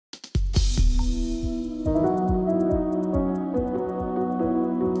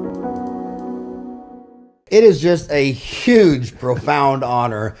It is just a huge, profound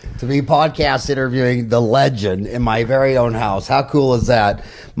honor to be podcast interviewing the legend in my very own house. How cool is that?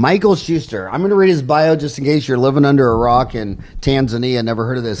 Michael Schuster. I'm going to read his bio just in case you're living under a rock in Tanzania. Never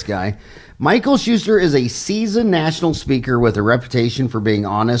heard of this guy. Michael Schuster is a seasoned national speaker with a reputation for being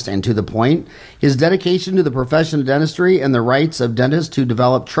honest and to the point. His dedication to the profession of dentistry and the rights of dentists to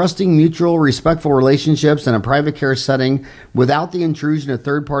develop trusting, mutual, respectful relationships in a private care setting without the intrusion of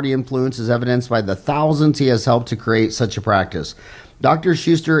third-party influence is evidenced by the thousands he has helped to create such a practice. Dr.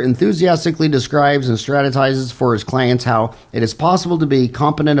 Schuster enthusiastically describes and strategizes for his clients how it is possible to be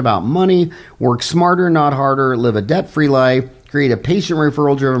competent about money, work smarter, not harder, live a debt-free life, create a patient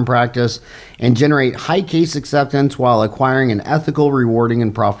referral-driven practice, and generate high case acceptance while acquiring an ethical, rewarding,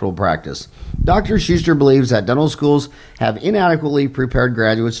 and profitable practice. Dr. Schuster believes that dental schools have inadequately prepared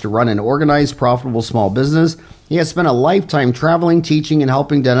graduates to run an organized, profitable small business. He has spent a lifetime traveling, teaching, and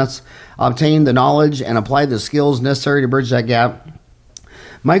helping dentists obtain the knowledge and apply the skills necessary to bridge that gap.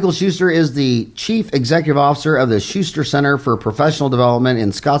 Michael Schuster is the Chief Executive Officer of the Schuster Center for Professional Development in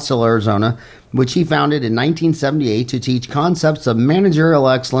Scottsdale, Arizona, which he founded in 1978 to teach concepts of managerial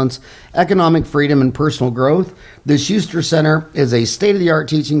excellence, economic freedom, and personal growth. The Schuster Center is a state-of-the-art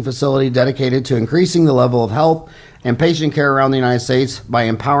teaching facility dedicated to increasing the level of health and patient care around the United States by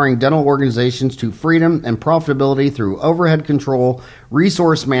empowering dental organizations to freedom and profitability through overhead control,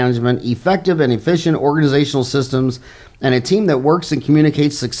 resource management, effective and efficient organizational systems, and a team that works and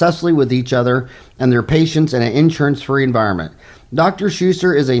communicates successfully with each other and their patients in an insurance-free environment. Dr.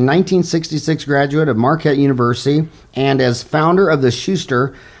 Schuster is a 1966 graduate of Marquette University and as founder of the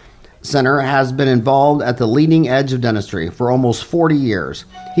Schuster Center has been involved at the leading edge of dentistry for almost 40 years.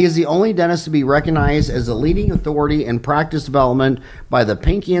 He is the only dentist to be recognized as a leading authority in practice development by the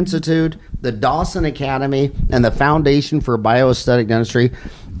Pinky Institute, the Dawson Academy, and the Foundation for Bioaesthetic Dentistry.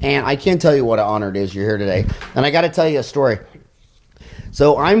 And I can't tell you what an honor it is you're here today. And I got to tell you a story.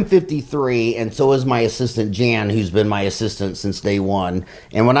 So I'm 53, and so is my assistant, Jan, who's been my assistant since day one.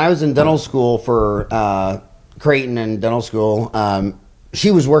 And when I was in dental school for Creighton and dental school, she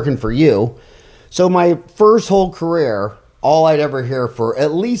was working for you. So my first whole career, all I'd ever hear for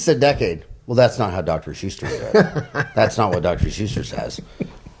at least a decade, well, that's not how Dr. Schuster did it. That's not what Dr. Schuster says.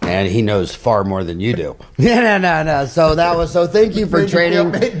 And he knows far more than you do. No. So thank you for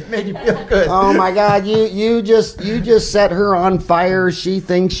training. Made you feel good. Oh my God, you just set her on fire. She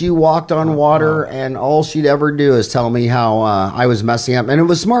thinks you walked on water, and all she'd ever do is tell me how I was messing up. And it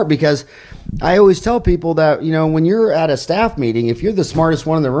was smart because I always tell people that, you know, when you're at a staff meeting, if you're the smartest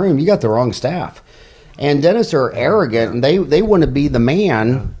one in the room, you got the wrong staff. And dentists are arrogant, and they want to be the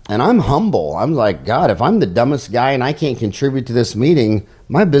man, and I'm humble. I'm like, God, if I'm the dumbest guy and I can't contribute to this meeting,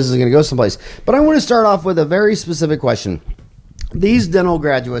 my business is going to go someplace. But I want to start off with a very specific question. These dental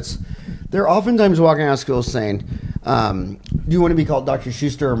graduates, they're oftentimes walking out of school saying, do you want to be called Dr.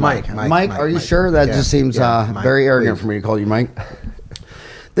 Schuster or Mike? Mike, are you sure? That just seems very arrogant for me to call you Mike.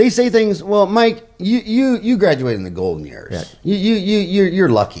 They say things, well, Mike, you graduated in the golden years. Yeah. You're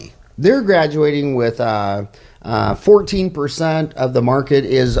lucky. They're graduating with 14% of the market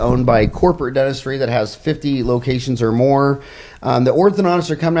is owned by corporate dentistry that has 50 locations or more. The orthodontists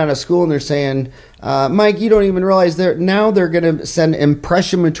are coming out of school and they're saying, Mike, you don't even realize they're going to send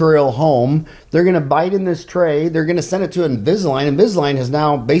impression material home. They're going to bite in this tray. They're going to send it to Invisalign. Invisalign has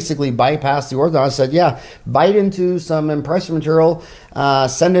now basically bypassed the orthodontist, said, yeah, bite into some impression material,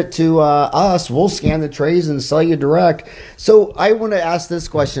 send it to us. We'll scan the trays and sell you direct. So I want to ask this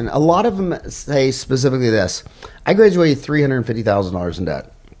question. A lot of them say specifically this. I graduated $350,000 in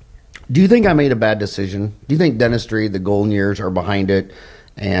debt. Do you think I made a bad decision? Do you think dentistry, the golden years are behind it,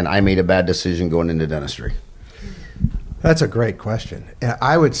 and I made a bad decision going into dentistry? That's a great question.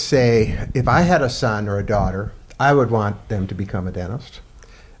 I would say if I had a son or a daughter, I would want them to become a dentist.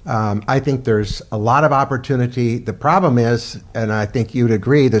 I think there's a lot of opportunity. The problem is, and I think you'd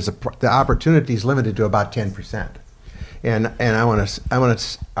agree, the opportunity is limited to about 10%. And I want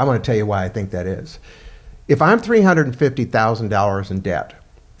to tell you why I think that is. If I'm $350,000 in debt,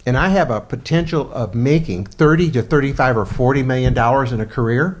 and I have a potential of making $30 to $35 or $40 million in a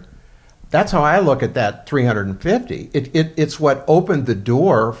career, that's how I look at that 350. It's what opened the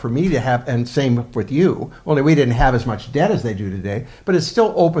door for me to have, and same with you, only we didn't have as much debt as they do today, but it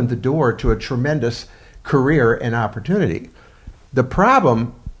still opened the door to a tremendous career and opportunity. The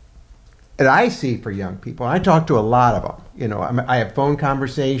problem that I see for young people, I talk to a lot of them, you know, I have phone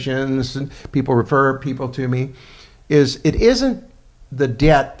conversations and people refer people to me, is it isn't the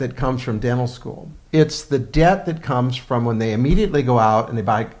debt that comes from dental school. It's the debt that comes from when they immediately go out and they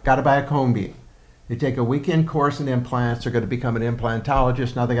got to buy a cone beam. They take a weekend course in implants, they're going to become an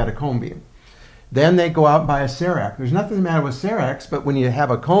implantologist, now they got a cone beam. Then they go out and buy a CEREC. There's nothing the matter with CERECs, but when you have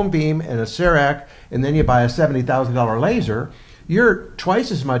a cone beam and a CEREC, and then you buy a $70,000 laser, you're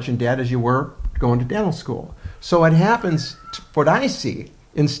twice as much in debt as you were going to dental school. So what happens, what I see,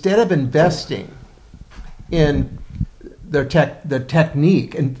 instead of investing in the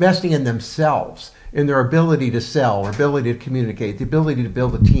technique, investing in themselves, in their ability to sell, or ability to communicate, the ability to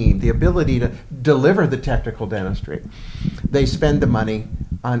build a team, the ability to deliver the technical dentistry, they spend the money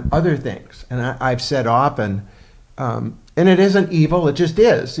on other things. And I've said often, and it isn't evil, it just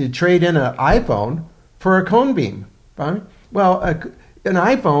is. You trade in an iPhone for a cone beam. Right? Well, an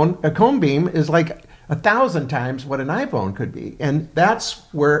iPhone, a cone beam is like 1,000 times what an iPhone could be. And that's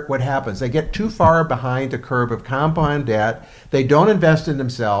what happens. They get too far behind the curve of compound debt. They don't invest in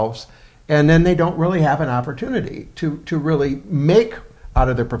themselves. And then they don't really have an opportunity to really make out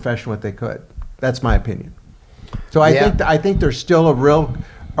of their profession what they could. That's my opinion. So I think there's still a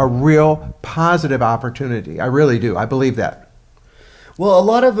real positive opportunity. I really do. I believe that. Well, a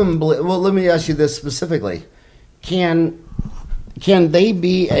lot of them. Well, let me ask you this specifically: Can they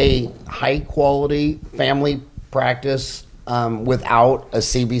be a high quality family practice without a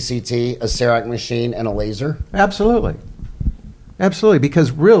CBCT, a CEREC machine, and a laser? Absolutely. Absolutely,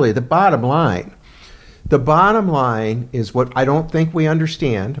 because really the bottom line is what I don't think we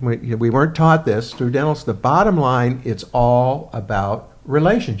understand. We weren't taught this through dental. The bottom line, it's all about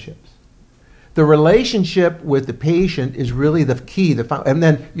relationships. The relationship with the patient is really the key. And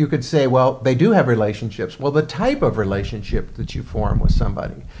then you could say, well, they do have relationships. Well, the type of relationship that you form with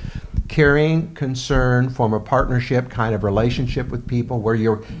somebody. Caring, concern, form a partnership kind of relationship with people where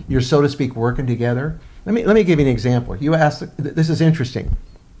you're so to speak, working together. Let me give you an example. You asked, this is interesting.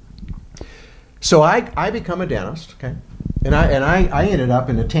 So I become a dentist, okay, and I ended up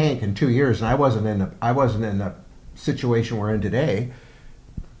in a tank in 2 years, and I wasn't in the situation we're in today.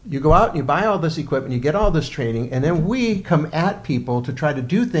 You go out and you buy all this equipment, you get all this training, and then we come at people to try to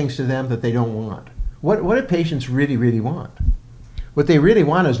do things to them that they don't want. What do patients really, really want? What they really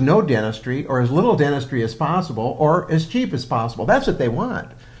want is no dentistry, or as little dentistry as possible, or as cheap as possible. That's what they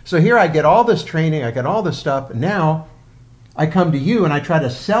want. So here I get all this training, I get all this stuff, and now I come to you and I try to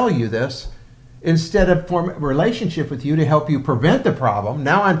sell you this instead of form a relationship with you to help you prevent the problem.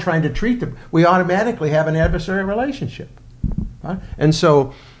 Now I'm trying to treat them. We automatically have an adversarial relationship. Right? And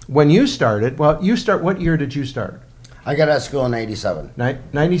so when you started, what year did you start? I got out of school in 87.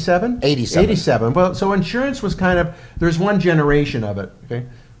 97? 87. 87. Well, so insurance was kind of, there's one generation of it, okay?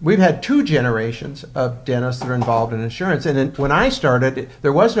 We've had 2 generations of dentists that are involved in insurance. And then when I started,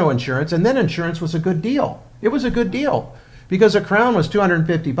 there was no insurance, and then insurance was a good deal. It was a good deal because a crown was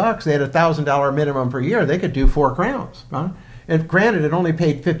 $250. They had a $1,000 minimum per year. They could do 4 crowns. Right? And granted, it only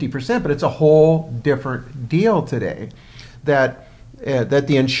paid 50%, but it's a whole different deal today. That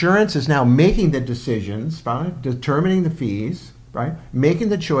the insurance is now making the decisions, right? Determining the fees, right? Making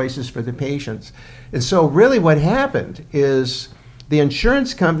the choices for the patients. And so really what happened is the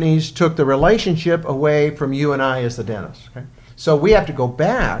insurance companies took the relationship away from you and I as the dentist. Okay? So we have to go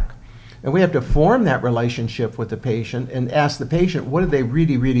back and we have to form that relationship with the patient and ask the patient what do they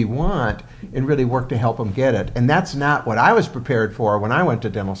really, really want and really work to help them get it. And that's not what I was prepared for when I went to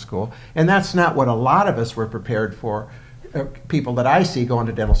dental school. And that's not what a lot of us were prepared for, people that I see going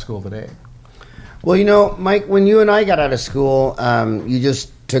to dental school today. Well, you know, Mike, when you and I got out of school, you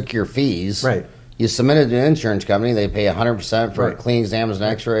just took your fees. Right. You submitted to an insurance company. They pay 100% for right. clean exams and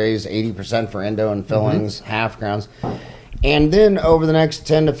x-rays, 80% for endo and fillings, half crowns. And then over the next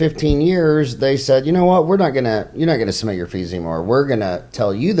 10 to 15 years, they said, you know what, you're not gonna submit your fees anymore. We're going to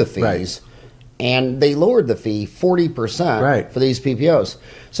tell you the fees. Right. And they lowered the fee 40% right. for these PPOs.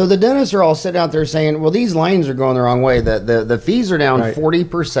 So the dentists are all sitting out there saying, well, these lines are going the wrong way. The fees are down right.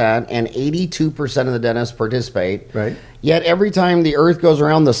 40% and 82% of the dentists participate. Right. Yet every time the earth goes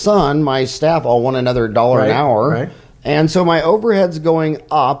around the sun, my staff all want another $1 right. an hour. Right. And so my overhead's going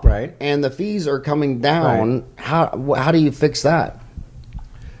up right. and the fees are coming down. Right. How do you fix that?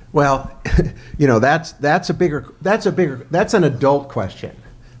 Well, you know, that's an adult question.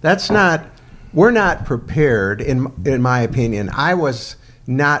 That's not. We're not prepared, in my opinion. I was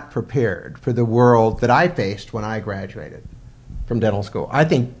not prepared for the world that I faced when I graduated from dental school. I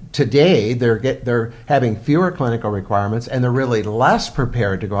think today they're having fewer clinical requirements and they're really less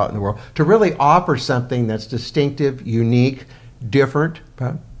prepared to go out in the world to really offer something that's distinctive, unique, different.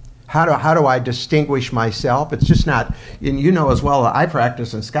 How do I distinguish myself? It's just not, and you know as well, I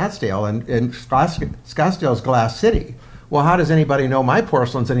practice in Scottsdale, and Scottsdale's Glass City. Well, how does anybody know my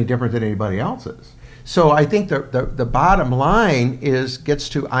porcelain's any different than anybody else's? So I think the bottom line gets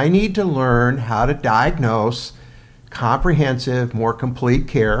to I need to learn how to diagnose comprehensive, more complete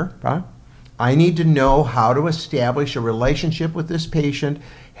care. Right? I need to know how to establish a relationship with this patient,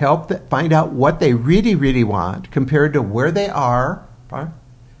 find out what they really, really want compared to where they are, right?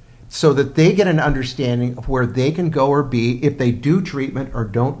 So that they get an understanding of where they can go or be if they do treatment or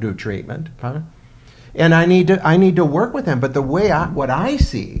don't do treatment. Right? And I need to work with them. But what I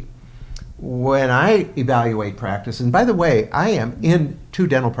see when I evaluate practice, and by the way, I am in 2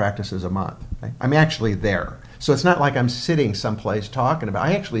 dental practices a month. Right? I'm actually there. So it's not like I'm sitting someplace talking about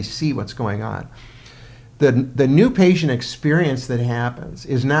it. I actually see what's going on. The new patient experience that happens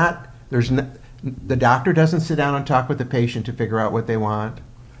is the doctor doesn't sit down and talk with the patient to figure out what they want.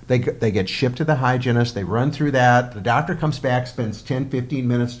 They get shipped to the hygienist. They run through that. The doctor comes back, spends 10, 15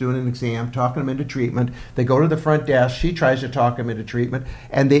 minutes doing an exam, talking them into treatment. They go to the front desk. She tries to talk them into treatment.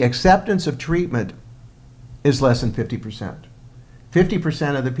 And the acceptance of treatment is less than 50%.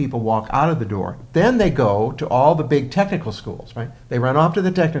 50% of the people walk out of the door. Then they go to all the big technical schools, right? They run off to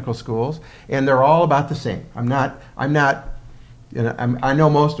the technical schools, and they're all about the same. I know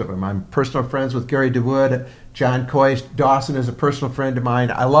most of them. I'm personal friends with Gary DeWood, John Coyce. Dawson is a personal friend of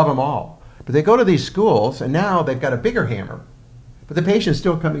mine. I love them all. But they go to these schools, and now they've got a bigger hammer. But the patient's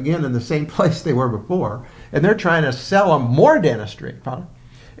still coming in the same place they were before, and they're trying to sell them more dentistry.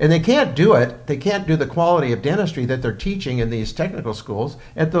 And they can't do it. They can't do the quality of dentistry that they're teaching in these technical schools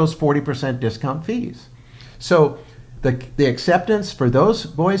at those 40% discount fees. So the acceptance for those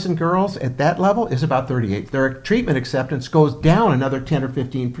boys and girls at that level is about 38. Their treatment acceptance goes down another 10 or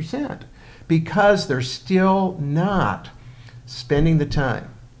 15% because they're still not spending the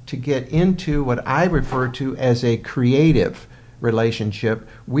time to get into what I refer to as a creative relationship.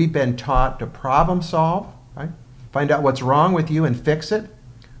 We've been taught to problem solve, right? Find out what's wrong with you and fix it,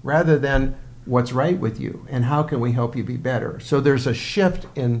 rather than what's right with you and how can we help you be better. So there's a shift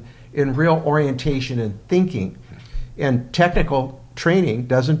in real orientation and thinking. And technical training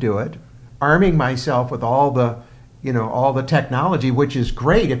doesn't do it. Arming myself with all the technology, which is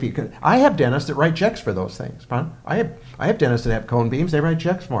great if you can. I have dentists that write checks for those things. I have dentists that have cone beams, they write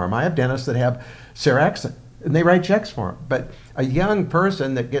checks for them. I have dentists that have Cerex, and they write checks for them. But a young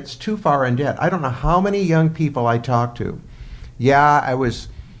person that gets too far in debt, I don't know how many young people I talk to. Yeah, I was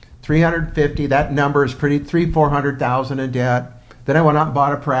 350, that number is pretty, 400,000 in debt. Then I went out and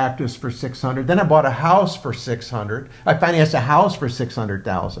bought a practice for 600. Then I bought a house for 600. I financed a house for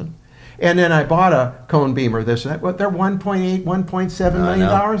 600,000. And then I bought a cone beam or this and that. Well, they're 1.8, 1.7 million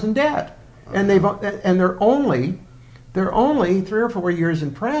dollars in debt. And they're only 3 or 4 years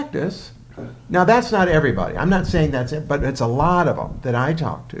in practice. Now that's not everybody. I'm not saying that's it, but it's a lot of them that I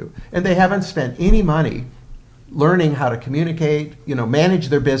talk to. And they haven't spent any money learning how to communicate, manage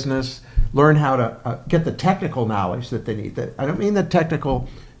their business, learn how to get the technical knowledge that they need. I don't mean the technical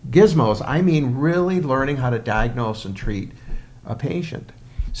gizmos. I mean really learning how to diagnose and treat a patient.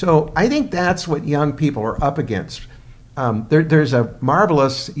 So I think that's what young people are up against. There's a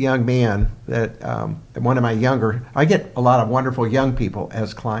marvelous young man that one of my I get a lot of wonderful young people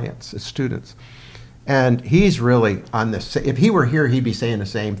as clients, as students. And he's really on this. If he were here, he'd be saying the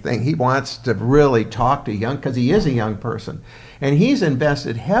same thing. He wants to really talk to because he is a young person. And he's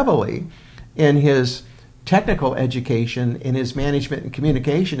invested heavily in his technical education, in his management and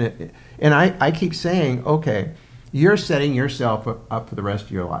communication. And I keep saying, okay, you're setting yourself up for the rest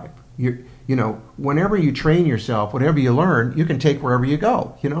of your life. Whenever you train yourself, whatever you learn, you can take wherever you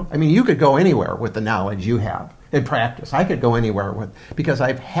go. You could go anywhere with the knowledge you have in practice. I could go anywhere because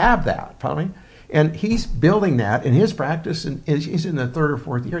I have that, probably. And he's building that in his practice, and he's in the 3rd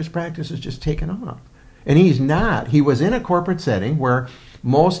or 4th year. His practice has just taken off. And he's not. He was in a corporate setting where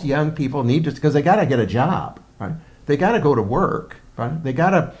most young people need to, because they got to get a job, right? They got to go to work, right? They've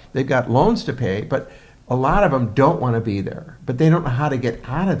got loans to pay, but a lot of them don't want to be there, but they don't know how to get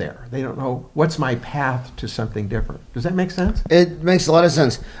out of there. They don't know what's my path to something different. Does that make sense? It makes a lot of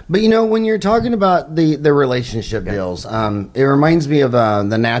sense. But when you're talking about the relationship deals, it reminds me of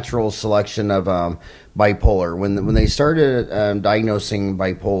the natural selection of bipolar. When they started diagnosing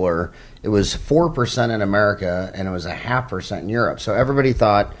bipolar, it was 4% in America and it was 0.5% in Europe. So everybody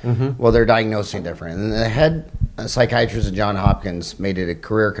thought, well, they're diagnosing different. And the head psychiatrist at Johns Hopkins made it a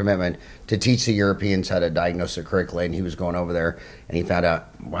career commitment to teach the Europeans how to diagnose it correctly. And he was going over there and he found out,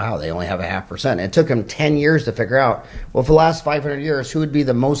 wow, they only have 0.5%. It took him 10 years to figure out, well, for the last 500 years, who would be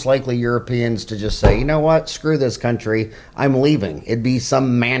the most likely Europeans to just say, you know what, screw this country, I'm leaving. It'd be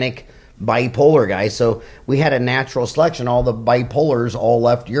some manic bipolar guys. So we had a natural selection. All the bipolars all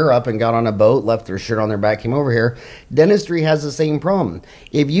left Europe and got on a boat, left their shirt on their back, came over here. Dentistry has the same problem.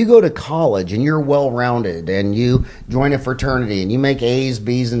 If you go to college and you're well-rounded and you join a fraternity and you make A's,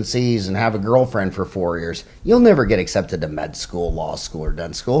 B's, and C's and have a girlfriend for 4 years, you'll never get accepted to med school, law school, or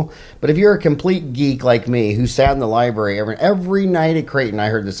dent school. But if you're a complete geek like me who sat in the library every night at Creighton, I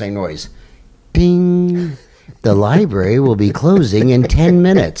heard the same noise. Bing. The library will be closing in 10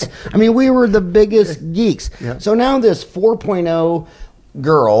 minutes. I mean, we were the biggest geeks. Yeah. So now this 4.0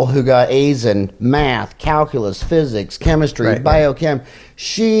 girl who got A's in math, calculus, physics, chemistry, biochem,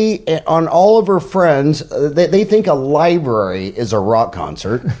 she, on all of her friends, they think a library is a rock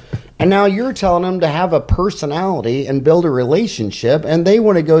concert. And now you're telling them to have a personality and build a relationship, and they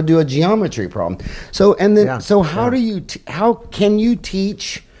want to go do a geometry problem. So, and then, how can you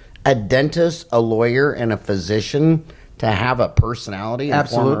teach a dentist, a lawyer, and a physician to have a personality and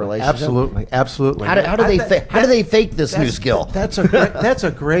form a relationship? Absolutely. How do they fake this new skill? That's a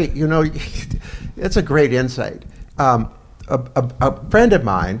great, it's a great insight. A friend of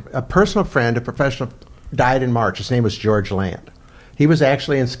mine, a personal friend, a professional, died in March. His name was George Land. He was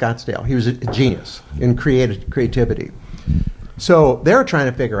actually in Scottsdale. He was a genius in creativity. So they're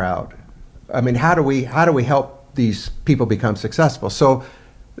trying to figure out, I mean, how do we help these people become successful? So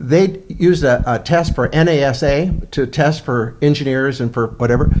they used a test for NASA to test for engineers and for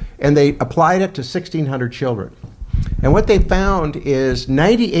whatever, and they applied it to 1,600 children. And what they found is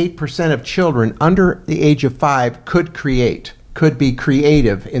 98% of children under the age of 5 could be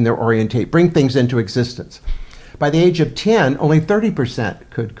creative in their orientation, bring things into existence. By the age of 10, only 30%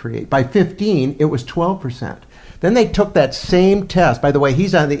 could create. By 15, it was 12%. Then they took that same test. By the way,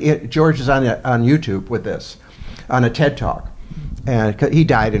 George is on YouTube with this, on a TED Talk. And he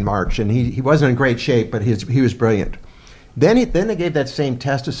died in March, and he wasn't in great shape, but he was brilliant. Then they gave that same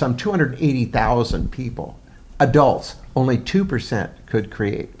test to some 280,000 people, adults. Only 2% could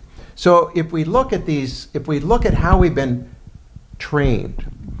create. So if we look at how we've been trained,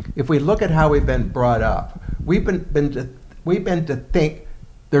 if we look at how we've been brought up, we've been to think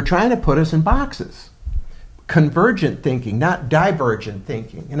they're trying to put us in boxes. Convergent thinking, not divergent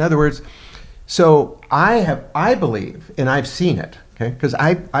thinking. In other words, so I believe, and I've seen it, okay, because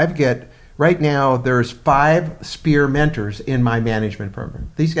right now there's 5 Spear mentors in my management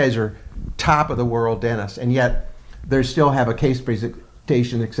program. These guys are top of the world dentists, and yet they still have a case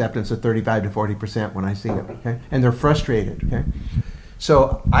presentation acceptance of 35 to 40% when I see them, okay, and they're frustrated, okay.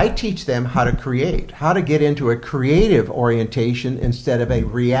 So I teach them how to get into a creative orientation instead of a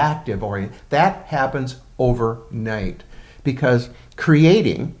reactive orientation. That happens overnight because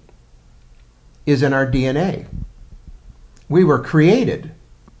creating is in our DNA. We were created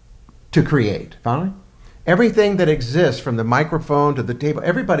to create. Finally, everything that exists, from the microphone to the table,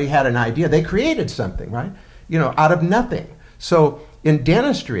 everybody had an idea. They created something, right? Out of nothing. So in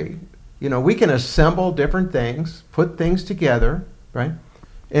dentistry, we can assemble different things, put things together, right?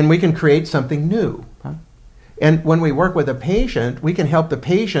 And we can create something new. Huh? And when we work with a patient, we can help the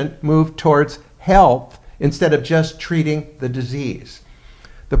patient move towards health instead of just treating the disease.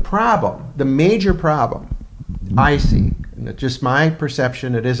 The major problem I see, and it's just my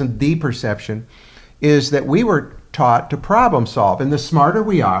perception, it isn't the perception, is that we were taught to problem solve. And the smarter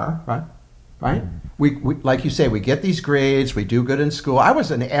we are, right? We, like you say, we get these grades, we do good in school. I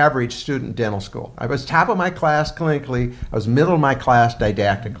was an average student in dental school. I was top of my class clinically, I was middle of my class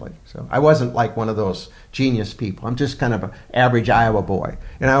didactically. So I wasn't like one of those genius people. I'm just kind of an average Iowa boy.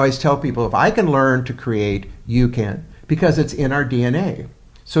 And I always tell people, if I can learn to create, you can, because it's in our DNA.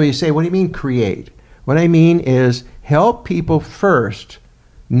 So you say, what do you mean create? What I mean is help people first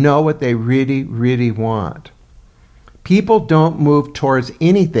know what they really, really want. People don't move towards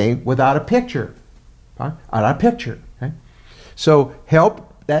anything without a picture. Without a picture. Okay? So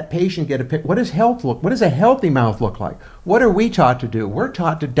help that patient get a picture. What does health look? What does a healthy mouth look like? What are we taught to do? We're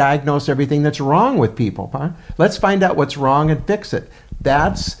taught to diagnose everything that's wrong with people. Let's find out what's wrong and fix it.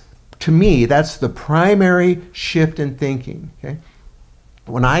 To me, that's the primary shift in thinking. Okay?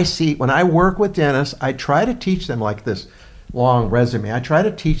 When I work with dentists, I try to teach them, like this long resume, I try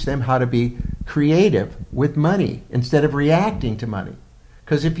to teach them how to be creative with money instead of reacting to money.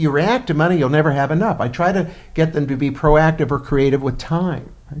 Because if you react to money, you'll never have enough. I try to get them to be proactive or creative with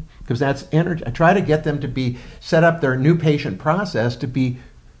time, right? Because that's energy. I try to get them to set up their new patient process to be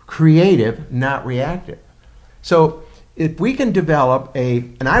creative, not reactive. So if we can develop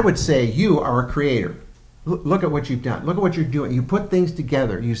and I would say you are a creator. Look at what you've done. Look at what you're doing. You put things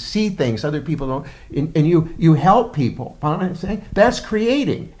together. You see things other people don't, and you help people. Follow what I'm saying? That's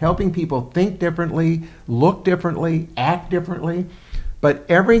creating, helping people think differently, look differently, act differently. But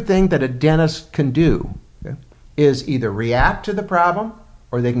everything that a dentist can do is either react to the problem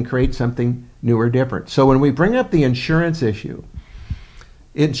or they can create something new or different. So when we bring up the insurance issue,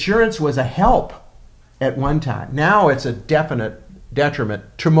 insurance was a help at one time. Now it's a definite detriment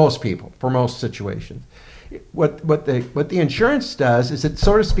to most people for most situations. What the insurance does is it,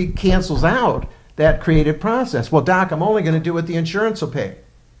 so to speak, cancels out that creative process. Well, doc, I'm only going to do what the insurance will pay.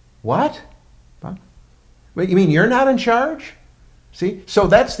 What? Wait, you mean you're not in charge? See? So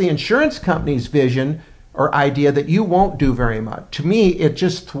that's the insurance company's vision or idea that you won't do very much. To me, it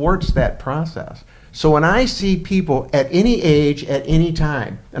just thwarts that process. So when I see people at any age, at any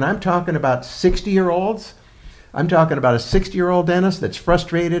time, and I'm talking about 60-year-olds, I'm talking about a 60-year-old dentist that's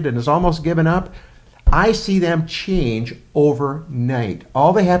frustrated and has almost given up, I see them change overnight.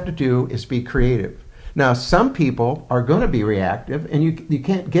 All they have to do is be creative. Now, some people are going to be reactive, and you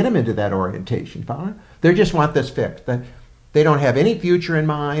can't get them into that orientation. They just want this fixed. They don't have any future in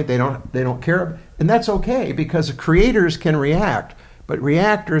mind. They don't care, and that's okay because creators can react, but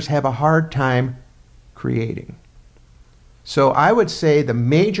reactors have a hard time creating. So I would say the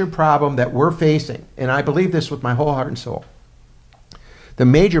major problem that we're facing, and I believe this with my whole heart and soul, the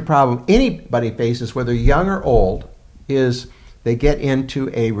major problem anybody faces, whether young or old, is they get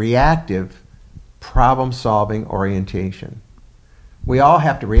into a reactive problem-solving orientation. We all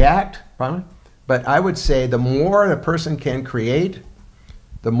have to react, probably, but I would say the more a person can create,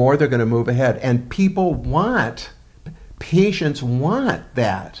 the more they're going to move ahead. And patients want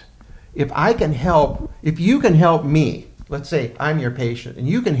that. If I can help, if you can help me, let's say I'm your patient, and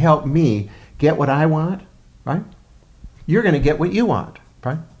you can help me get what I want, right? You're going to get what you want,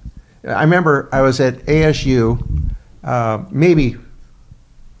 right? I remember I was at ASU maybe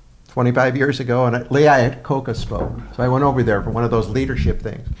 25 years ago, and Lee Iacocca spoke. So I went over there for one of those leadership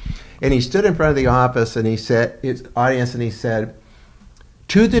things. And he stood in front of the office, and he said, his audience, and he said,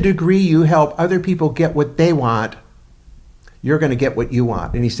 to the degree you help other people get what they want, you're going to get what you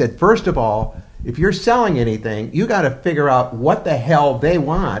want. And he said, first of all, if you're selling anything, you got to figure out what the hell they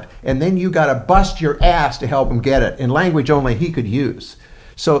want, and then you got to bust your ass to help them get it in language only he could use.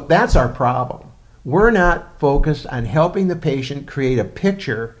 So that's our problem. We're not focused on helping the patient create a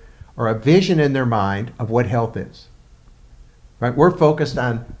picture or a vision in their mind of what health is. Right? We're focused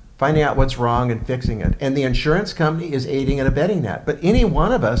on finding out what's wrong and fixing it. And the insurance company is aiding and abetting that. But any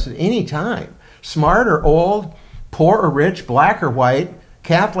one of us at any time, smart or old, poor or rich, black or white,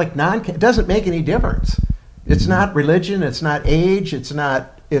 Catholic, it doesn't make any difference. It's not religion, it's not age, it's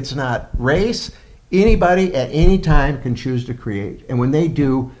not race. Anybody at any time can choose to create. And when they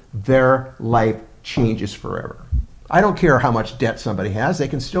do, their life changes forever. I don't care how much debt somebody has, they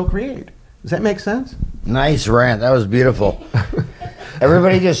can still create. Does that make sense? Nice rant. That was beautiful.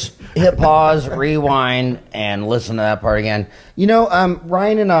 Everybody just hit pause, rewind, and listen to that part again. You know,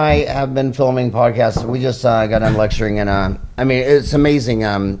 Ryan and I have been filming podcasts. We just got done lecturing, and I mean, it's amazing.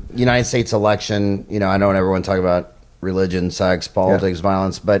 United States election, you know, I don't ever want to talk about religion, sex, politics,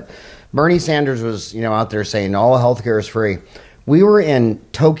 violence, but Bernie Sanders was, you know, out there saying all healthcare is free. We were in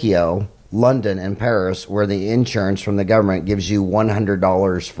Tokyo, London, and Paris, where the insurance from the government gives you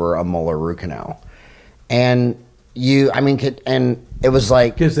 $100 for a molar root canal. And and it was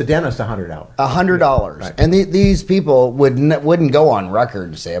like, gives the dentist $100. $100, right. And these people wouldn't go on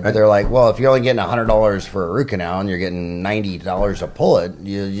record to say it, but they're like, well, if you're only getting $100 for a root canal and you're getting $90 to pull it,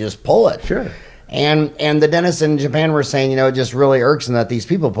 you just pull it. Sure. And the dentists in Japan were saying, you know, it just really irks them that these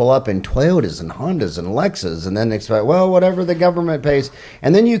people pull up in Toyotas and Hondas and Lexus and then expect, well, whatever the government pays.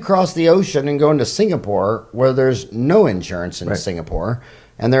 And then you cross the ocean and go into Singapore where there's no insurance in Singapore.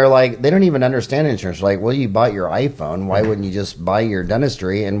 And they're like, they don't even understand insurance. They're like, well, you bought your iPhone. Why wouldn't you just buy your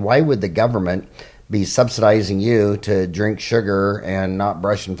dentistry? And why would the government be subsidizing you to drink sugar and not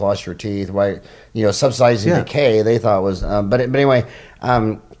brush and floss your teeth? Why, you know, subsidizing decay, they thought was, but anyway,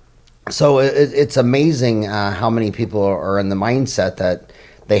 so it's amazing how many people are in the mindset that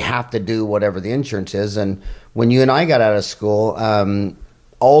they have to do whatever the insurance is. And when you and I got out of school,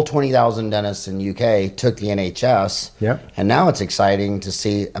 all 20,000 dentists in UK took the NHS. Yep. And now it's exciting to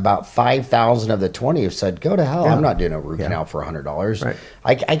see about 5,000 of the 20 have said, go to hell. I'm not doing a root canal for $100. Right.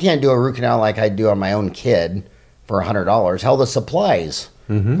 I can't do a root canal like I do on my own kid for $100. Hell, the supplies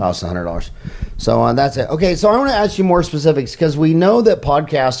cost $100. So that's it. Okay, so I want to ask you more specifics because we know that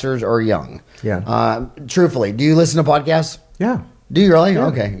podcasters are young. Yeah. Truthfully, do you listen to podcasts? Yeah. Do you really? Yeah.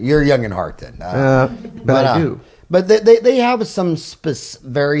 Okay. You're young in heart then. But I do. But they have some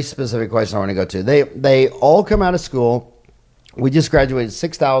very specific questions I want to go to. They all come out of school. We just graduated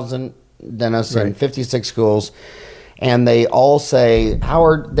 6,000 dentists in 56 schools. And they all say,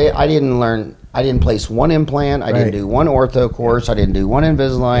 Howard, I didn't learn I didn't place one implant. I didn't do one ortho course. I didn't do one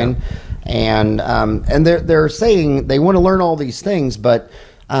Invisalign. And they're saying they want to learn all these things, but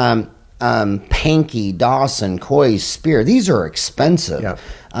Pankey, Dawson, Coy, Spear, these are expensive.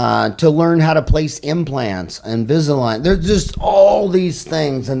 To learn how to place implants, Invisalign, there's just all these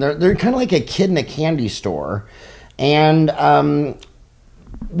things, and they're kind of like a kid in a candy store. And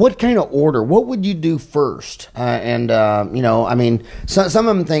what kind of order? What would you do first? You know, I mean, some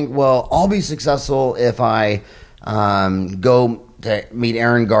of them think, well, I'll be successful if I go to meet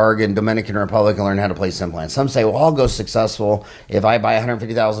Aaron Garg in Dominican Republic and learn how to place implants. Some say, well, I'll go successful if I buy a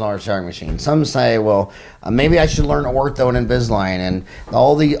 $150,000 sewing machine. Some say, well, maybe I should learn ortho and Invisalign, and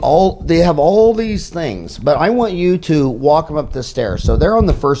they have all these things. But I want you to walk them up the stairs. So they're on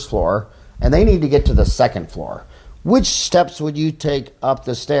the first floor, and they need to get to the second floor. Which steps would you take up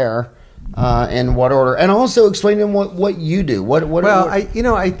the stair, in what order? And also explain to them what you do.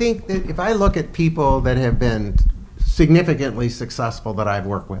 I think that if I look at people that have been significantly successful that I've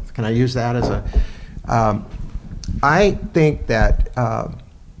worked with, can I use that as a? I think that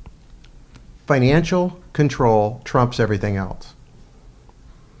financial control trumps everything else.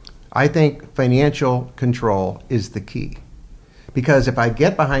 I think financial control is the key, because if I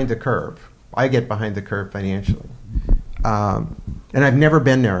get behind the curve, I get behind the curve financially. And I've never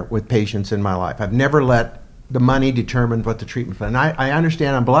been there with patients in my life. I've never let the money determine what the treatment plan. And I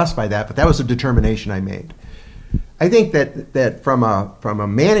understand I'm blessed by that, but that was a determination I made. I think that from a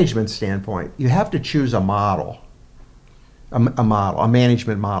management standpoint, you have to choose a model, a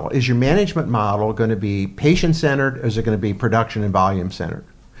management model. Is your management model going to be patient-centered, or is it going to be production and volume-centered?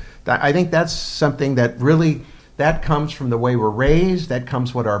 I think that's something that really, that comes from the way we're raised, that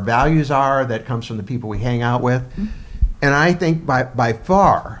comes what our values are, that comes from the people we hang out with. And I think by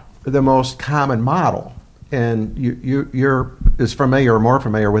far the most common model, and you're as familiar or more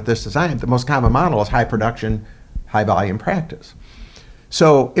familiar with this as I am, the most common model is high production, high volume practice.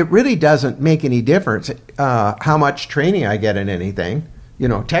 So it really doesn't make any difference how much training I get in anything, you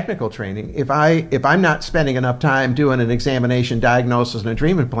know, technical training. If I'm not spending enough time doing an examination, diagnosis, and a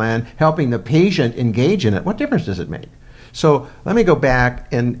treatment plan, helping the patient engage in it, what difference does it make? So let me go back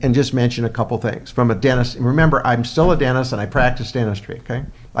and just mention a couple things from a dentist. Remember, I'm still a dentist and I practice dentistry, okay?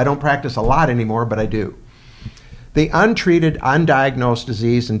 I don't practice a lot anymore, but I do. The untreated, undiagnosed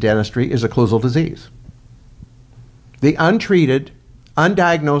disease in dentistry is occlusal disease. The untreated,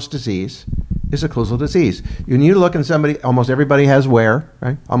 undiagnosed disease is occlusal disease. When you look at somebody, almost everybody has wear,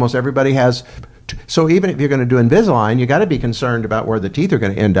 right? Almost everybody has. So even if you're going to do Invisalign, you got to be concerned about where the teeth are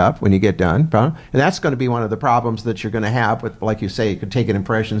going to end up when you get done. And that's going to be one of the problems that you're going to have with, like you say, you could take an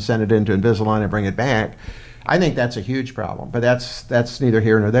impression, send it into Invisalign, and bring it back. I think that's a huge problem, but that's neither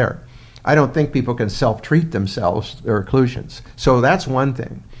here nor there. I don't think people can self-treat themselves, their occlusions. So that's one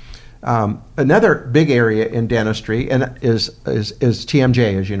thing. Another big area in dentistry is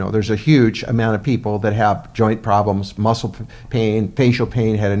TMJ, as you know. There's a huge amount of people that have joint problems, muscle pain, facial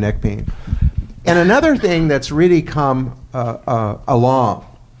pain, head and neck pain. And another thing that's really come along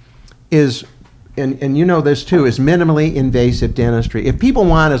is, and you know this too, is minimally invasive dentistry. If people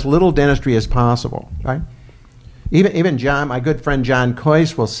want as little dentistry as possible, right? Even John, my good friend John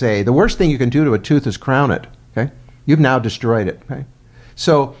Coyce will say, the worst thing you can do to a tooth is crown it, okay? You've now destroyed it, okay?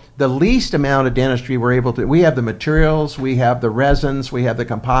 So the least amount of dentistry we're able to, we have the materials, we have the resins, we have the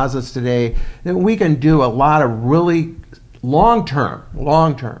composites today, that we can do a lot of really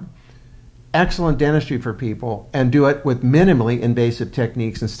long-term, excellent dentistry for people and do it with minimally invasive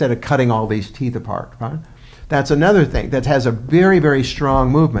techniques instead of cutting all these teeth apart. Right? That's another thing that has a very, very strong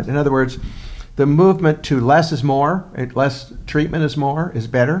movement. In other words, the movement to less is more, less treatment is more, is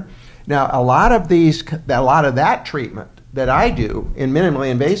better. Now, a lot of that treatment that I do in minimally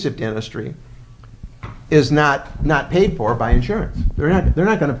invasive dentistry is not paid for by insurance. They're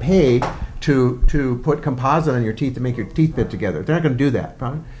not going to pay to put composite on your teeth to make your teeth fit together. They're not going to do that.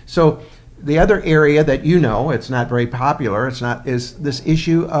 Right? So the other area that you know, it's not very popular, is this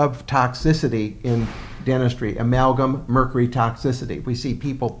issue of toxicity in dentistry, amalgam mercury toxicity. We see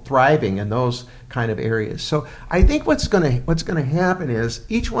people thriving in those kind of areas. So I think what's going to happen is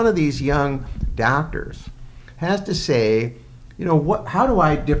each one of these young doctors has to say, you know, how do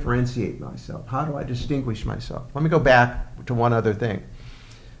I differentiate myself? How do I distinguish myself? Let me go back to one other thing.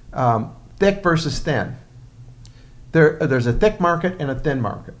 Thick versus thin. There's a thick market and a thin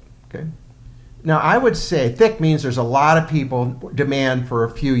market. Okay. Now, I would say thick means there's a lot of people demand for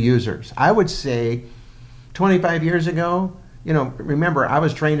a few users. I would say 25 years ago, you know, remember, I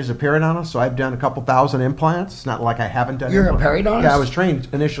was trained as a periodontist, so I've done a couple thousand implants. It's not like I haven't done You're implants. a periodontist? Yeah, I was trained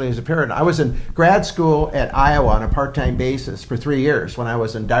initially as a periodontist. I was in grad school at Iowa on a part-time basis for 3 years when I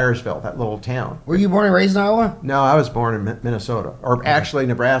was in Dyersville, that little town. Were you born and raised in Iowa? No, I was born in Minnesota, or actually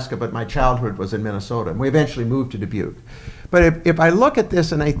Nebraska, but my childhood was in Minnesota. And we eventually moved to Dubuque. But if I look at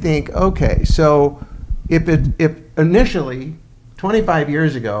this and I think, okay, so if initially, 25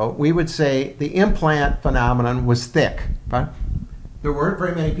 years ago, we would say the implant phenomenon was thick. Right? There weren't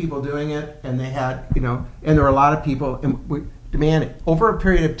very many people doing it, and they had, you know, and there were a lot of people demanding. Over a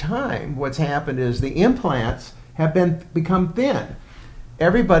period of time, what's happened is the implants have become thin.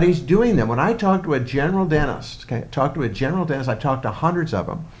 Everybody's doing them. When I talk to a general dentist, I've talked to hundreds of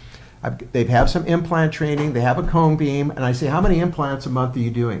them. They have some implant training, they have a cone beam, and I say, how many implants a month are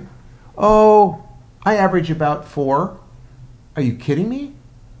you doing? Oh, I average about 4. Are you kidding me?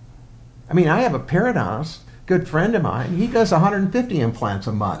 I mean, I have a periodontist, good friend of mine. He does 150 implants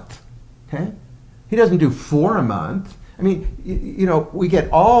a month. Okay, he doesn't do 4 a month. I mean, you know, we get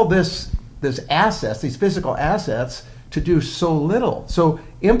all this assets, these physical assets, to do so little. So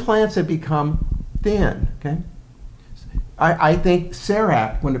implants have become thin. Okay, I think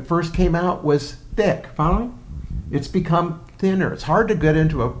CEREC, when it first came out, was thick. Following? It's become thinner. It's hard to get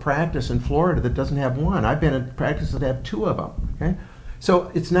into a practice in Florida that doesn't have one. I've been in practices that have 2 of them. Okay, so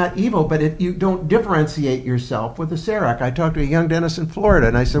it's not evil, but you don't differentiate yourself with the CEREC. I talked to a young dentist in Florida,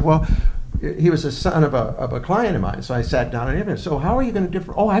 and I said, well, he was a son of a client of mine, so I sat down and interviewed. So how are you going to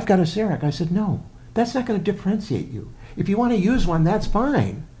differ? Oh, I've got a CEREC. I said, no, that's not going to differentiate you. If you want to use one, that's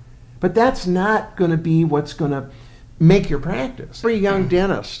fine, but that's not going to be what's going to make your practice. Every young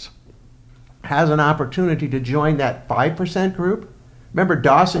dentist has an opportunity to join that 5% group. Remember,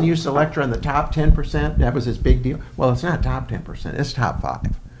 Dawson used to lecture on the top 10%. That was his big deal. Well, it's not top 10%. It's top 5.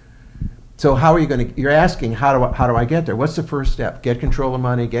 So how are you going to? You're asking, how do I get there? What's the first step? Get control of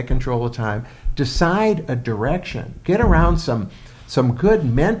money. Get control of time. Decide a direction. Get around some good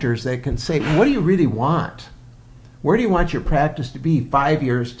mentors that can say, what do you really want? Where do you want your practice to be 5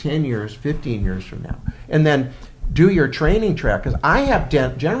 years, 10 years, 15 years from now? And then do your training track. Because I have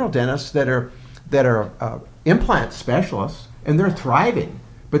general dentists that are implant specialists, and they're thriving,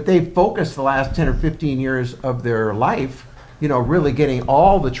 but they've focused the last 10 or 15 years of their life, you know, really getting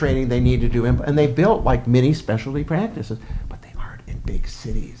all the training they need to do, and they built like mini specialty practices, but they aren't in big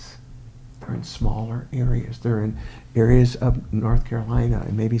cities. They're in smaller areas. They're in areas of North Carolina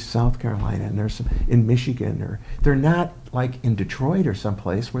and maybe South Carolina, and there's some in Michigan, or they're not like in Detroit or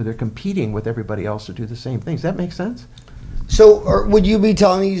someplace where they're competing with everybody else to do the same things. Does that make sense? So would you be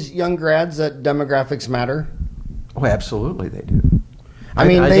telling these young grads that demographics matter? Oh, absolutely they do. I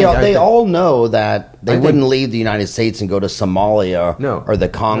mean, they all know that they wouldn't leave the United States and go to Somalia or the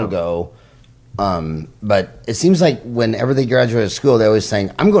Congo. No. But it seems like whenever they graduate school, they're always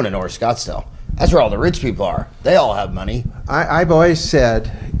saying, I'm going to North Scottsdale. That's where all the rich people are. They all have money. I've always said,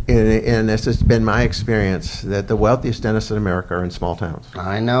 and this has been my experience, that the wealthiest dentists in America are in small towns.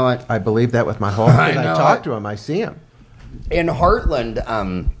 I know it. I believe that with my whole heart. I talk to them. I see them. In Heartland,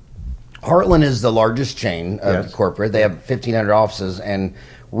 Heartland is the largest chain of corporate. They have 1,500 offices, and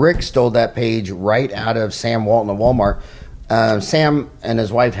Rick stole that page right out of Sam Walton of Walmart. Sam and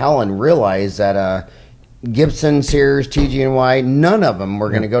his wife Helen realized that Gibson, Sears, TG&Y, none of them were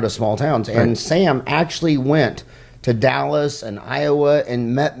going to go to small towns. And Sam actually went to Dallas and Iowa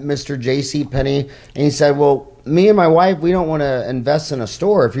and met Mr. J.C. Penney, and he said, well, me and my wife, we don't want to invest in a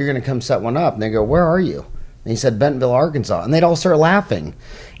store if you're going to come set one up. And they go, where are you? And he said, Bentonville, Arkansas. And they'd all start laughing.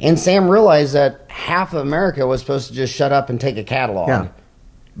 And Sam realized that half of America was supposed to just shut up and take a catalog. Yeah.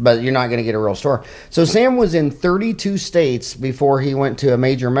 But you're not going to get a real store. So Sam was in 32 states before he went to a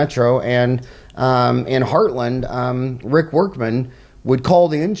major metro. And in Heartland, Rick Workman would call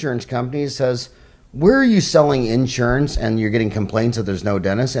the insurance company and says, where are you selling insurance? And you're getting complaints that there's no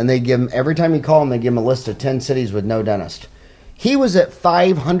dentist. And they give him, every time you call him, they give him a list of 10 cities with no dentist. He was at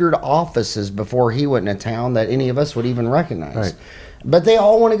 500 offices before he went into town that any of us would even recognize. Right. But they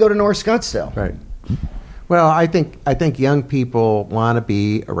all want to go to North Scottsdale. Right. Well, I think young people want to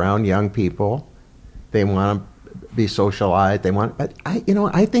be around young people. They want to be socialized. They want. But I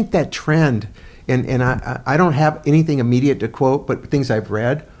think that trend, and I don't have anything immediate to quote, but things I've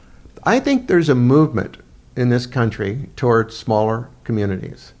read. I think there's a movement in this country towards smaller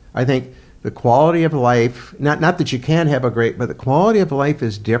communities. I think the quality of life, not that you can't have a great, but the quality of life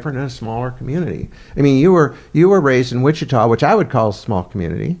is different in a smaller community. I mean, you were raised in Wichita, which I would call a small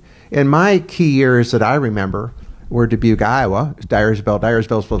community. And my key years that I remember were Dubuque, Iowa,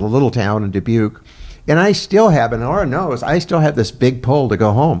 Dyersville's was a little town in Dubuque. And I still have, and Laura knows, I still have this big pull to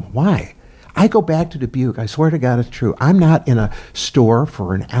go home. Why? I go back to Dubuque. I swear to God it's true. I'm not in a store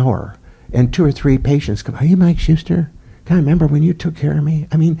for an hour and 2 or 3 patients come, are you Mike Schuster? Can I remember when you took care of me?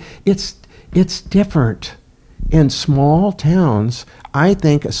 I mean, it's different. In small towns, I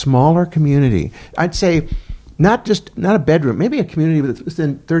think a smaller community, I'd say not a bedroom, maybe a community that's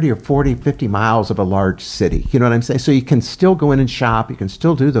within 30 or 40, 50 miles of a large city. You know what I'm saying? So you can still go in and shop. You can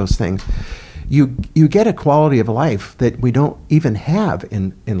still do those things. You get a quality of life that we don't even have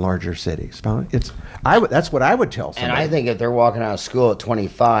in larger cities. That's what I would tell somebody. And I think if they're walking out of school at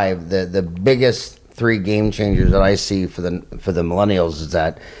 25, the biggest 3 game changers that I see for the millennials is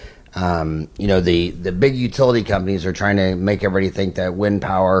that the big utility companies are trying to make everybody think that wind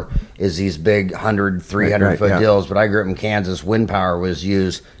power is these big 100, 300 foot deals. But I grew up in Kansas. Wind power was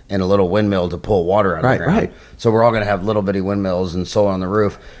used in a little windmill to pull water out of the ground. Right. So we're all going to have little bitty windmills and solar on the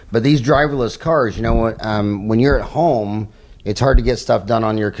roof. But these driverless cars, you know what? When you're at home, it's hard to get stuff done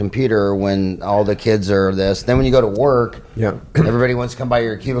on your computer when all the kids are this. Then when you go to work, everybody wants to come by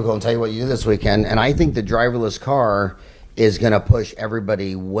your cubicle and tell you what you did this weekend. And I think the driverless car is going to push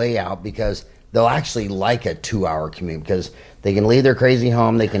everybody way out because they'll actually like a 2-hour commute because they can leave their crazy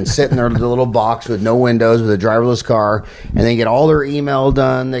home. They can sit in their little box with no windows with a driverless car, and they get all their email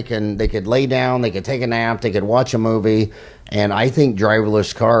done. They could lay down. They could take a nap. They could watch a movie. And I think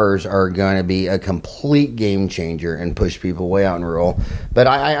driverless cars are going to be a complete game changer and push people way out in rural. But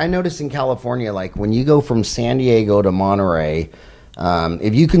I noticed in California, like when you go from San Diego to Monterey,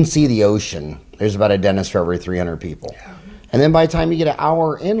 if you can see the ocean, there's about a dentist for every 300 people. Yeah. And then by the time you get an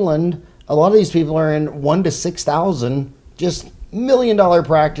hour inland, a lot of these people are in 1,000 to 6,000, just $1 million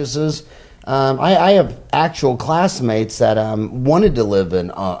practices. I have actual classmates that wanted to live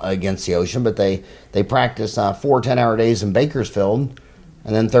in against the ocean, but they practice 4 10-hour days in Bakersfield,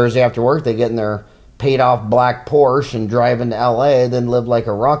 and then Thursday after work they get in their paid-off black Porsche and drive into L.A., then live like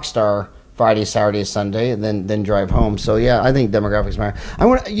a rock star Friday, Saturday, Sunday, and then drive home. So yeah, I think demographics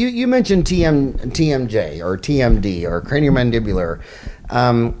matter. You mentioned TMJ or TMD or craniomandibular.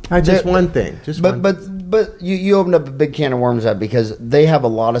 One thing. But you opened up a big can of worms up because they have a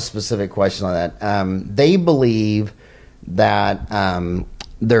lot of specific questions on that. They believe that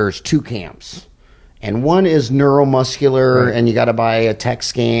there's 2 camps. And one is neuromuscular, and you got to buy a tech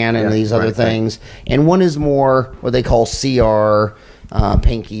scan and these other things. And one is more what they call CR,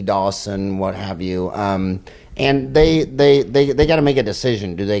 Pinky, Dawson, what have you. And they got to make a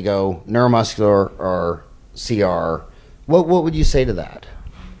decision. Do they go neuromuscular or CR? What would you say to that?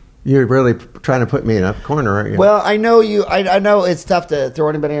 You're really trying to put me in a corner, aren't you? Well, I know you. I know it's tough to throw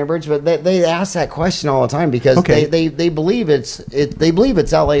anybody on a bridge, but they ask that question all the time because they believe they believe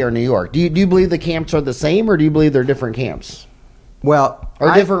it's L.A. or New York. Do you believe the camps are the same, or do you believe they're different camps? Well,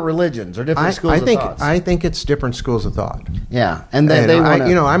 or different religions, or different schools of thought. I think it's different schools of thought. Yeah,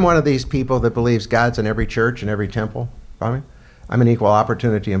 I'm one of these people that believes God's in every church and every temple. I'm an equal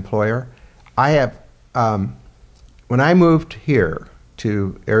opportunity employer. I have when I moved here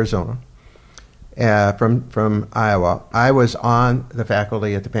to Arizona from Iowa, I was on the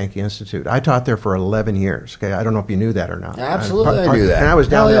faculty at the Pankey Institute. I taught there for 11 years. Okay, I don't know if you knew that or not. Absolutely, I knew that. And I was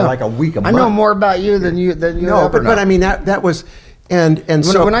down there like a week a month. I know more about you than you. No, but I mean that was. And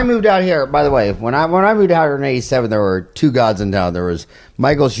so when I moved out here, by the way, when I moved out here in '87, there were 2 gods in town. There was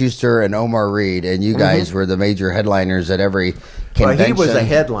Michael Schuster and Omar Reed, and you guys were the major headliners at every convention. Well, he was a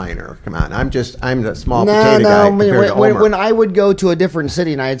headliner. Come on, I'm the small potato guy compared to Omar. When I would go to a different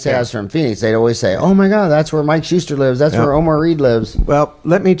city and I'd say I was from Phoenix, they'd always say, "Oh my God, that's where Mike Schuster lives. That's where Omar Reed lives." Well,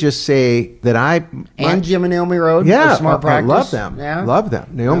 let me just say that and Jim and Naomi Road. Yeah, Smart Practice. I love them. Yeah. Love them.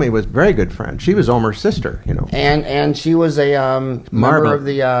 Naomi was a very good friend. She was Omar's sister, you know. And she was a member of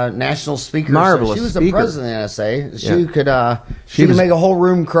the National Speakers. Marvelous. She was speaker. the president of the NSA. She could make a whole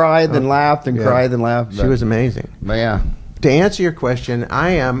room cry, then laugh, then cry, then laugh. She was amazing. But yeah. To answer your question, I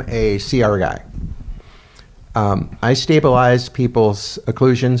am a CR guy. I stabilize people's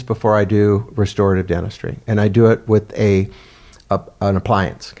occlusions before I do restorative dentistry, and I do it with an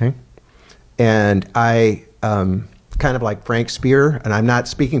appliance. Okay, and I kind of like Frank Spear, and I'm not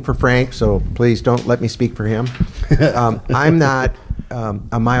speaking for Frank, so please don't let me speak for him. I'm not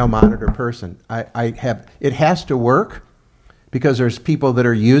a myomonitor person. It has to work because there's people that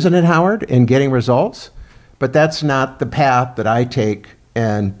are using it, Howard, and getting results. But that's not the path that I take,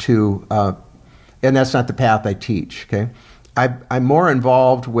 and that's not the path I teach. Okay, I'm more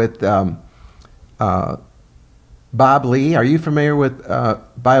involved with Bob Lee. Are you familiar with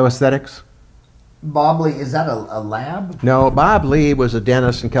bioaesthetics? Bob Lee, is that a lab? No, Bob Lee was a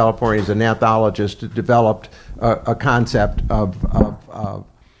dentist in California. He's a nathologist who developed a concept of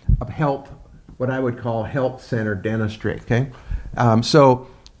health, what I would call health-centered dentistry. Okay, so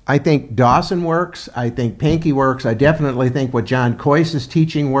I think Dawson works. I think Pankey works. I definitely think what John Coyce is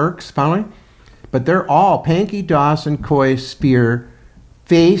teaching works, following? But they're all, Pankey, Dawson, Coyce, Spear,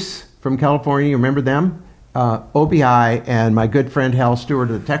 Face from California, you remember them? OBI, and my good friend Hal Stewart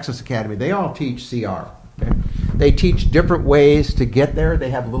of the Texas Academy, they all teach CR. Okay? They teach different ways to get there. They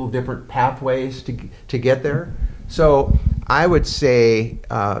have little different pathways to get there. So I would say,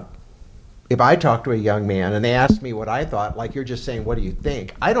 if I talk to a young man and they ask me what I thought, like you're just saying, what do you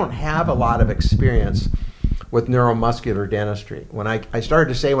think? I don't have a lot of experience with neuromuscular dentistry. When I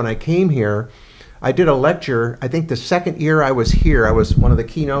started to say when I came here, I did a lecture, I think the second year I was here, I was one of the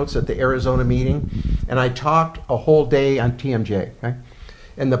keynotes at the Arizona meeting, and I talked a whole day on TMJ. Okay?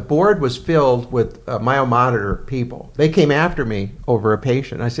 And the board was filled with myomonitor people. They came after me over a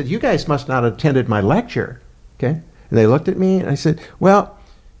patient. I said, you guys must not have attended my lecture. Okay? And they looked at me and I said, well,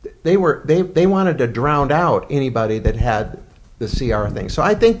 they wanted to drown out anybody that had the CR thing. So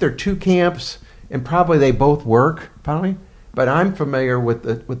I think there are two camps, and probably they both work, probably. But I'm familiar with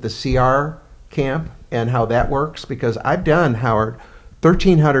the CR camp and how that works because I've done, Howard,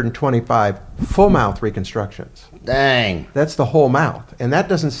 1,325 full mouth reconstructions. Dang. That's the whole mouth, and that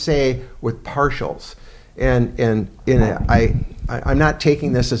doesn't say with partials. And I'm not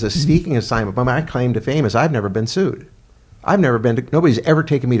taking this as a speaking assignment, but my claim to fame is I've never been sued. Nobody's ever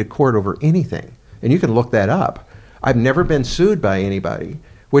taken me to court over anything. And you can look that up. I've never been sued by anybody,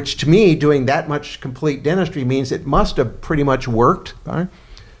 which to me, doing that much complete dentistry means it must have pretty much worked. Right?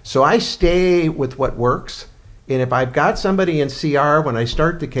 So I stay with what works. And if I've got somebody in CR, when I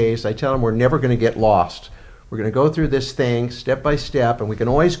start the case, I tell them we're never going to get lost. We're going to go through this thing step by step, and we can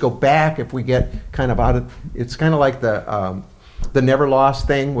always go back if we get kind of out of, it's kind of like the never lost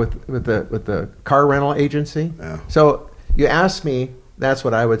thing with the car rental agency. Yeah. So you ask me, that's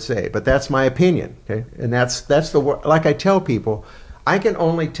what I would say, but that's my opinion, okay? And that's like I tell people, I can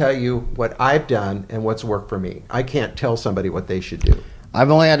only tell you what I've done and what's worked for me. I can't tell somebody what they should do. I've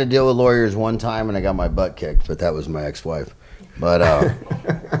only had to deal with lawyers one time, and I got my butt kicked, but that was my ex-wife. But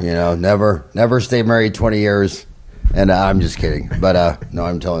never stayed married 20 years, and I'm just kidding. But no,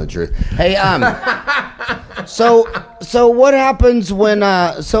 I'm telling the truth. Hey, so what happens when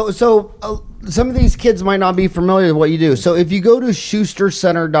some of these kids might not be familiar with what you do. So if you go to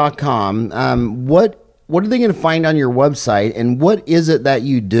schustercenter.com, what are they going to find on your website, and what is it that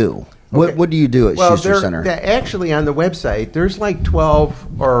you do? Okay. What do you do at Schuster Center? Actually, on the website, there's like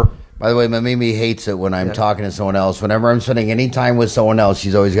 12 or... By the way, my Mimi hates it when I'm talking to someone else. Whenever I'm spending any time with someone else,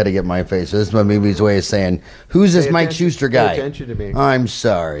 she's always got to get my face. So this is my Mimi's way of saying, who's this Mike Schuster guy? Pay attention to me. I'm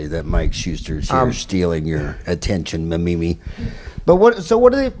sorry that Mike Schuster's here stealing your attention, my Mimi. But what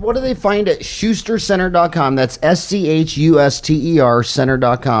do they find at schustercenter.com? That's SCHUSTER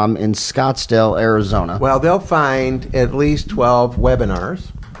center.com in Scottsdale, Arizona. Well, they'll find at least 12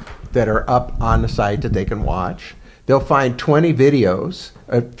 webinars that are up on the site that they can watch. They'll find 20 videos,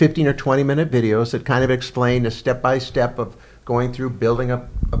 15 or 20-minute videos that kind of explain the step-by-step of going through building up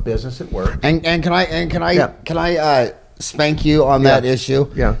a business at work. And can I spank you on that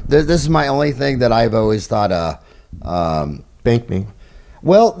issue? Yeah. This is my only thing that I've always thought. Spank me.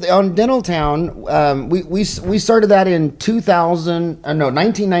 Well, on Dentaltown, we started that in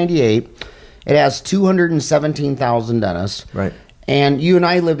 1998. It has 217,000 dentists. Right. And you and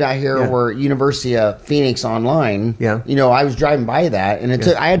I lived out here where University of Phoenix Online. Yeah. You know, I was driving by that, and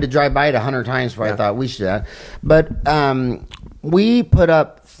I had to drive by it 100 times before I thought we should do that. But we put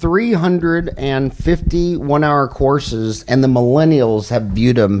up 350 one-hour courses, and the millennials have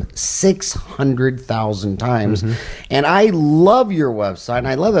viewed them 600,000 times. Mm-hmm. And I love your website, and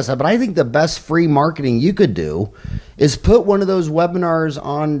I love that stuff, but I think the best free marketing you could do is put one of those webinars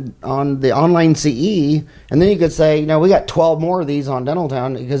on the online CE, and then you could say, we got 12 more of these on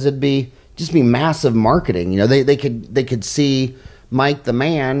Dentaltown, because it'd be massive marketing. They could see Mike the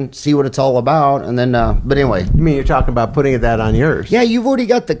man, see what it's all about, and then but anyway. You mean you're talking about putting that on yours? Yeah, you've already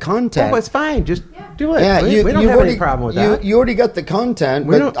got the content. Oh, it's fine. Just do it. Yeah, we don't have any problem with that. You already got the content,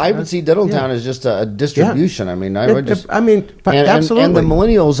 but I would see Dentaltown as just a distribution. I mean, absolutely. And the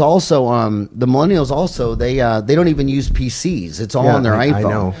millennials also, they don't even use PCs. It's all on their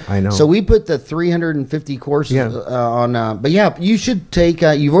iPhone. I know. So we put the 350 courses on. But yeah, you should take.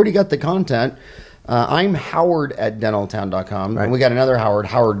 You've already got the content. I'm Howard at dentaltown.com. Right. And we got another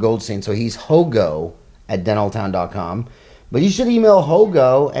Howard Goldstein. So he's Hogo at dentaltown.com. But you should email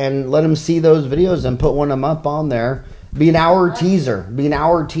Hogo and let him see those videos and put one of them up on there. Be an hour teaser. And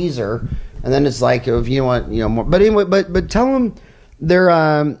then it's like, if you want, more. But anyway, but tell them they're,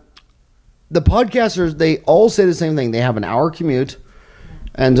 the podcasters, they all say the same thing. They have an hour commute.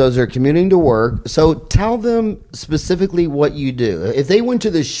 And those are commuting to work. So tell them specifically what you do. If they went to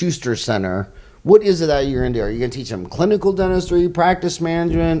the Schuster Center, what is it that you're going to do? Are you going to teach them clinical dentistry, practice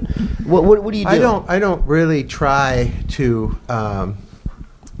management? What do you do? I don't really try to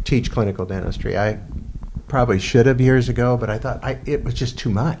teach clinical dentistry. I probably should have years ago, but I thought it was just too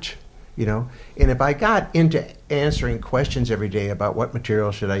much, you know. And if I got into answering questions every day about what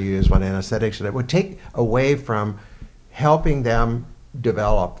material should I use, what anesthetic should I, it would take away from helping them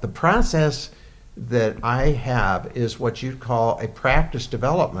develop. The process that I have is what you'd call a practice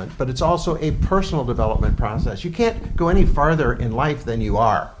development, but it's also a personal development process. You can't go any farther in life than you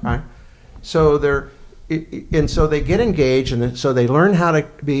are, right? So so they get engaged, and so they learn how to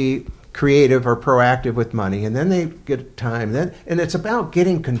be creative or proactive with money, and then they get time. And it's about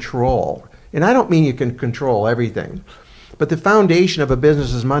getting control. And I don't mean you can control everything, but the foundation of a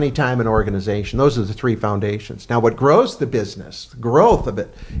business is money, time, and organization. Those are the three foundations. Now, what grows the business, the growth of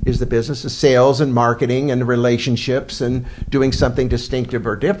it, is the business of sales and marketing and relationships and doing something distinctive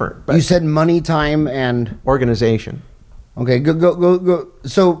or different. But you said money, time, and organization. Okay, go.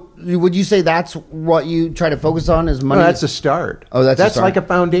 So would you say that's what you try to focus on is money? No, that's a start. Oh, that's like a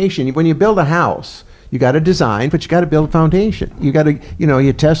foundation. When you build a house, you got to design, but you got to build a foundation. You got to,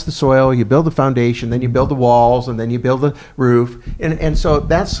 you test the soil, you build the foundation, then you build the walls, and then you build the roof. And so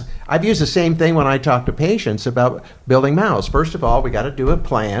I've used the same thing when I talk to patients about building mouths. First of all, we got to do a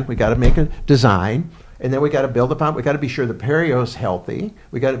plan, we got to make a design, and then we got to build upon. We got to be sure the perio is healthy.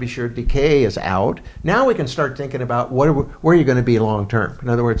 We got to be sure decay is out. Now we can start thinking about where are you going to be long term. In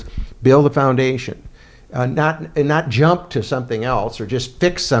other words, build a foundation. Not jump to something else or just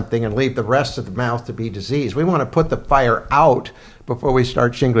fix something and leave the rest of the mouth to be diseased. We want to put the fire out before we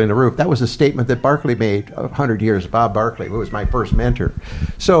start shingling the roof. That was a statement that Barkley made 100 years. Bob Barkley, who was my first mentor.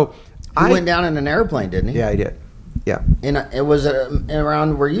 So he went down in an airplane, didn't he? Yeah, I did. Yeah. And it was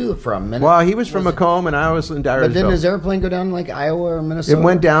around where you from? Well, he was from Macomb and I was in Dyersville. But didn't his airplane go down like Iowa or Minnesota? It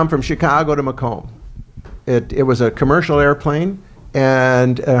went down from Chicago to Macomb. It was a commercial airplane.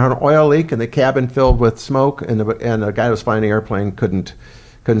 And an oil leak, and the cabin filled with smoke, and the guy who was flying the airplane couldn't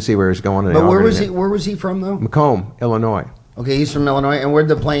see where he was going. But where was he from though? Macomb, Illinois. Okay, he's from Illinois. And where'd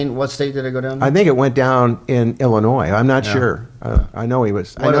the plane? What state did it go down to? I think it went down in Illinois. I'm not sure. I know he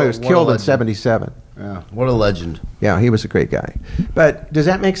was. I know he was killed in '77. Yeah, what a legend. Yeah, he was a great guy. But does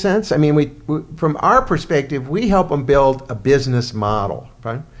that make sense? I mean, we from our perspective, we help them build a business model,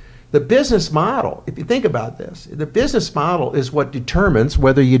 right? The business model, if you think about this, the business model is what determines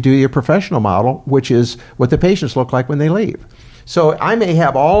whether you do your professional model, which is what the patients look like when they leave. So I may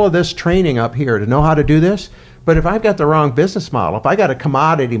have all of this training up here to know how to do this, but if I've got the wrong business model, if I got a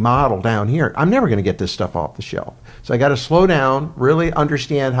commodity model down here, I'm never going to get this stuff off the shelf. So I got to slow down, really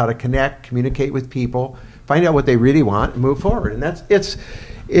understand how to connect, communicate with people, find out what they really want, and move forward. And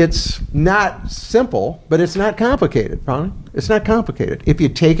it's not simple, but it's not complicated, Farran. It's not complicated. If you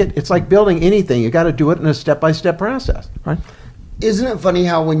take it, it's like building anything. You got to do it in a step-by-step process, right? Isn't it funny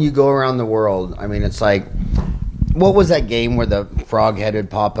how when you go around the world, I mean, it's like, what was that game where the frog head would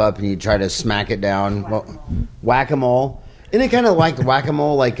pop up and you try to smack it down? Well, whack-a-mole. Isn't it kind of like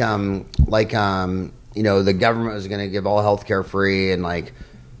whack-a-mole, like the government was going to give all healthcare free and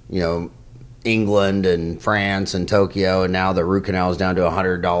England and France and Tokyo, and now the root canal is down to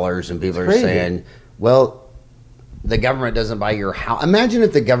 $100, and people are saying, well, the government doesn't buy your house. Imagine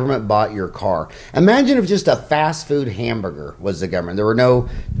if the government bought your car. Imagine if just a fast food hamburger was the government. There were no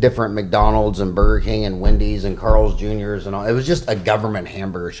different McDonald's and Burger King and Wendy's and Carl's Jr.'s and all. It was just a government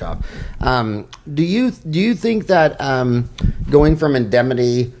hamburger shop. Do you think that going from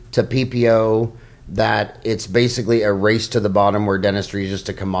indemnity to PPO, that it's basically a race to the bottom where dentistry is just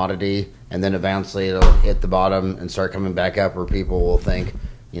a commodity, and then eventually it'll hit the bottom and start coming back up where people will think,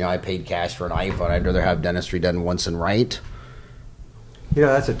 I paid cash for an iPhone. I'd rather have dentistry done once and right?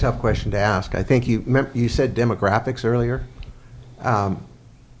 That's a tough question to ask. I think you said demographics earlier.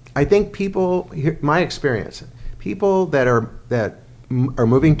 I think people, my experience, people that are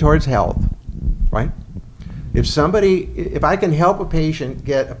moving towards health, right? If I can help a patient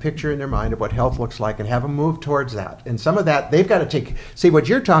get a picture in their mind of what health looks like and have them move towards that, and some of that they've got to see what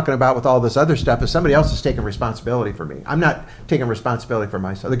you're talking about with all this other stuff is somebody else is taking responsibility for me. I'm not taking responsibility for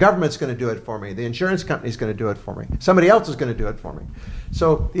myself. The government's going to do it for me. The insurance company's going to do it for me. Somebody else is going to do it for me.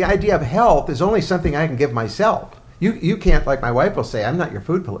 So the idea of health is only something I can give myself. You can't, like my wife will say, I'm not your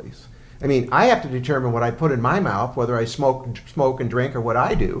food police. I mean, I have to determine what I put in my mouth, whether I smoke and drink or what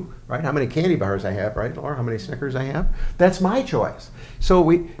I do, right? How many candy bars I have, right? Or how many Snickers I have. That's my choice.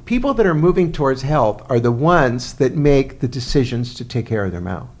 So people that are moving towards health are the ones that make the decisions to take care of their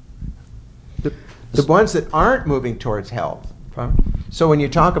mouth. The ones that aren't moving towards health, So when you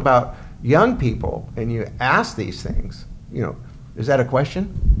talk about young people and you ask these things, is that a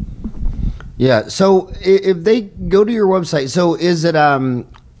question? Yeah. So if they go to your website, so is it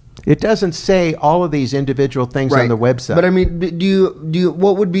It doesn't say all of these individual things on the website. But I mean, do you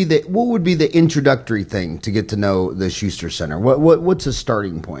what would be the introductory thing to get to know the Schuster Center? What's a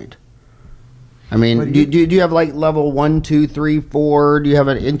starting point? I mean, do you have like level 1, 2, 3, 4? Do you have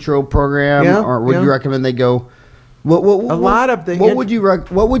an intro program, or would you recommend they go? What would you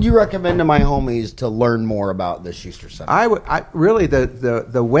recommend to my homies to learn more about the Schuster Center? Really the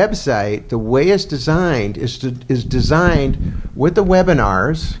website, the way it's designed is designed with the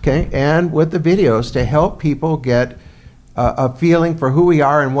webinars, okay, and with the videos to help people get a feeling for who we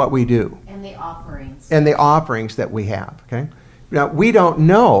are and what we do, and the offerings that we have. Okay, now we don't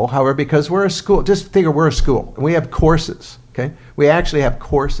know, however, because we're a school. Just figure we're a school and we have courses. Okay, we actually have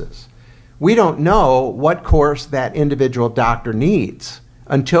courses. We don't know what course that individual doctor needs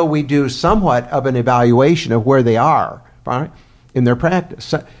until we do somewhat of an evaluation of where they are, right, in their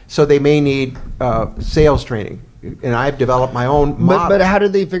practice. So they may need sales training, and I've developed my own model. But how do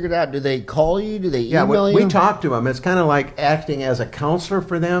they figure it out? Do they call you? Do they email you? We talk to them. It's kind of like acting as a counselor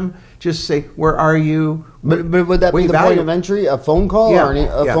for them. Just say, where are you? But would that be the point of entry? A phone call? Yeah, or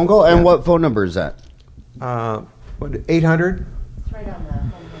a phone call? And what phone number is that? 800? It's right on the home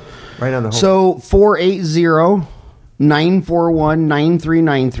page. Right on the home. So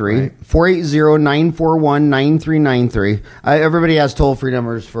 480-941-9393. Right. 480-941-9393. Everybody has toll-free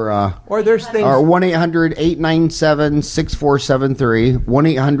numbers for or there's things, or 1-800-897-6473.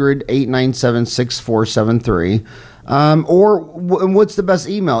 1-800-897-6473. Or what's the best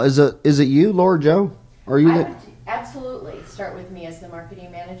email? Is it you, Laura Joe? Are you absolutely start with me as the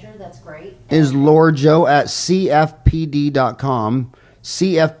marketing manager. That's great. Is Laura Joe at cfpd.com.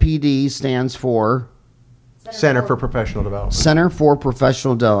 CFPD stands for Center for Professional Development. Center for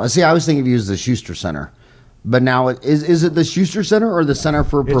Professional Development. See, I was thinking of you as the Schuster Center, but now is it the Schuster Center or the Center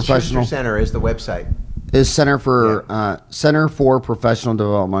for Professional? Schuster Center is the website. Is Center for Professional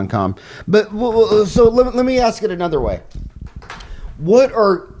Development.com. But so let me ask it another way. What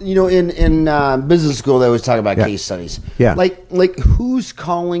are, in business school they always talk about case studies. Yeah. Like who's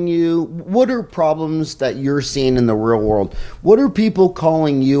calling you? What are problems that you're seeing in the real world? What are people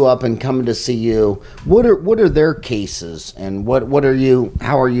calling you up and coming to see you? What are their cases, and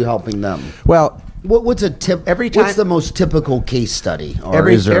how are you helping them? Well, what's a tip? What's the most typical case study? Or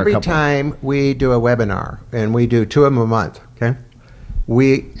every time we do a webinar, and we do 2 of them a month, okay?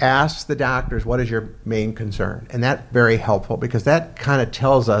 We ask the doctors, what is your main concern? And that's very helpful because that kind of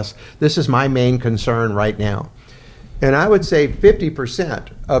tells us, this is my main concern right now. And I would say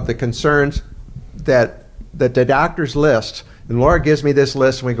 50% of the concerns that the doctors list, and Laura gives me this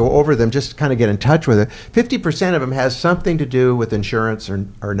list and we go over them just to kind of get in touch with it, 50% of them has something to do with insurance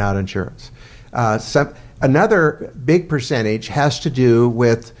or not insurance. Another big percentage has to do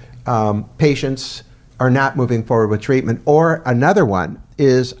with patients are not moving forward with treatment, or another one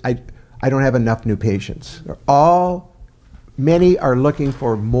is I don't have enough new patients. Many are looking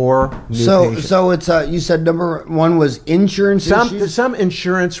for more new patients. So it's you said number one was insurance issues? Some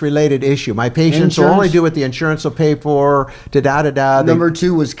insurance related issue. My patients will only do what the insurance will pay for. Number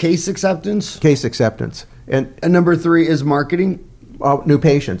 2 was case acceptance. Case acceptance, and number 3 is marketing. New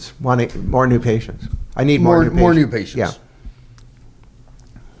patients. Wanting more new patients. I need more new patients. Yeah.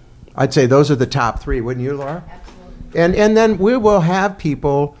 I'd say those are the top 3, wouldn't you, Laura? Absolutely. And then we will have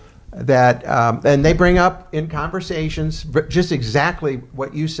people that, and they bring up in conversations just exactly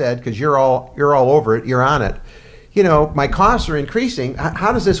what you said, because you're all over it, you're on it. My costs are increasing.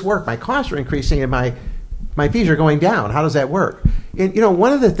 How does this work? My costs are increasing and my fees are going down. How does that work? And,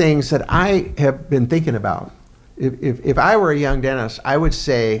 one of the things that I have been thinking about, if I were a young dentist, I would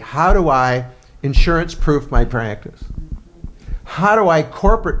say, how do I insurance-proof my practice? How do I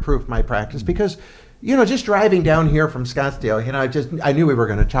corporate-proof my practice? Because, just driving down here from Scottsdale, I knew we were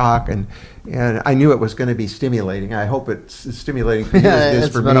going to talk, and I knew it was going to be stimulating. I hope it's as stimulating for you as it is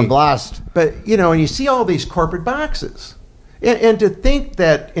for me. It's been a blast. But, and you see all these corporate boxes. And to think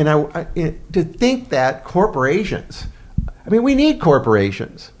that, corporations, we need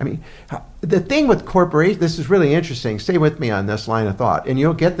corporations. The thing with corporations, this is really interesting. Stay with me on this line of thought. And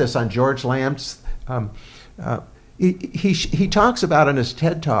you'll get this on George Lamb's he talks about in his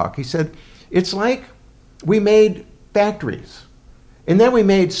TED Talk, he said, it's like we made factories, and then we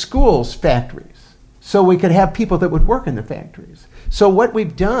made schools factories, so we could have people that would work in the factories. So what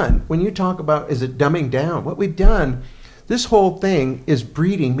we've done, when you talk about, is it dumbing down? What we've done, this whole thing is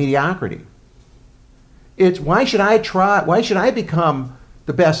breeding mediocrity. It's, why should I become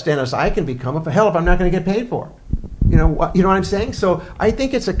the best dentist I can become if I'm not going to get paid for it? You know what I'm saying? So I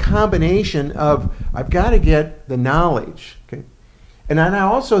think it's a combination of I've got to get the knowledge, okay, and then I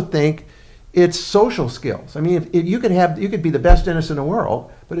also think it's social skills. I mean, if you could be the best dentist in the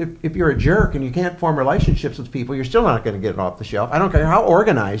world, but if you're a jerk and you can't form relationships with people, you're still not going to get it off the shelf. I don't care how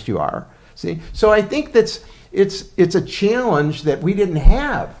organized you are. See, so I think it's a challenge that we didn't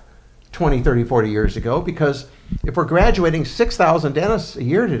have 20, 30, 40 years ago, because if we're graduating 6,000 dentists a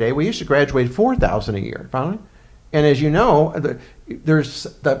year today, we used to graduate 4,000 a year, finally. And as you know, there's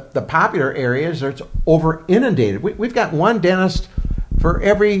the popular areas, it's over inundated. We've got one dentist for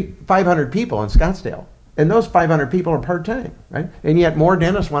every 500 people in Scottsdale. And those 500 people are part-time, right? And yet more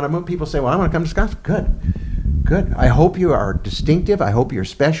dentists want to move. People say, well, I want to come to Scottsdale. Good. I hope you are distinctive. I hope you're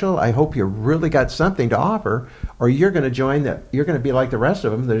special. I hope you really got something to offer, or you're going to be like the rest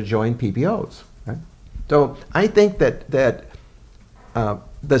of them that join PPOs, right? So I think that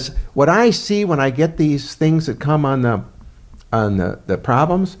what I see when I get these things that come on the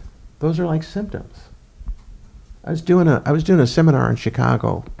problems, those are like symptoms. I was doing a seminar in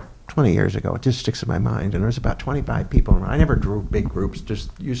Chicago 20 years ago. It just sticks in my mind. And there was about 25 people. I never drew big groups,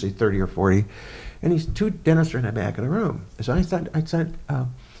 just usually 30 or 40. And these two dentists are in the back of the room. So I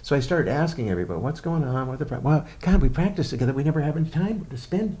started asking everybody, what's going on? What the problem? Well, God, we practice together. We never have any time to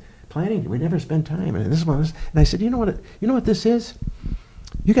spend planning. We never spend time. And this one was, and I said, you know what this is?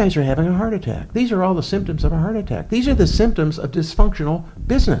 You guys are having a heart attack. These are all the symptoms of a heart attack. These are the symptoms of dysfunctional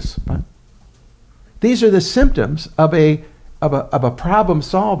business. These are the symptoms of a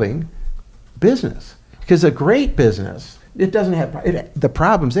problem-solving business. Because a great business, it doesn't have the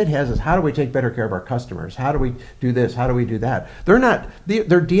problems it has is how do we take better care of our customers? How do we do this? How do we do that?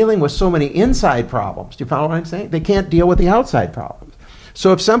 They're dealing with so many inside problems. Do you follow what I'm saying? They can't deal with the outside problems.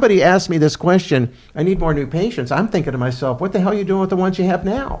 So if somebody asks me this question, I need more new patients, I'm thinking to myself, what the hell are you doing with the ones you have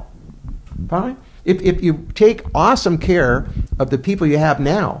now? Fine. If you take awesome care of the people you have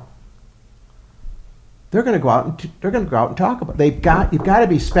now, they're going to go out and talk about it. You've got to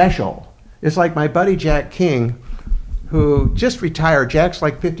be special. It's like my buddy Jack King, who just retired. Jack's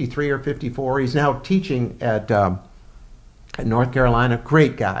like 53 or 54. He's now teaching at North Carolina.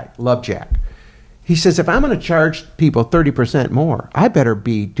 Great guy. Love Jack. He says, if I'm going to charge people 30% more, I better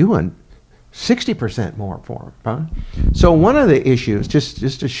be doing 60% more for them. Huh? So one of the issues, just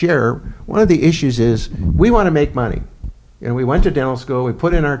to share, one of the issues is we want to make money. We went to dental school. We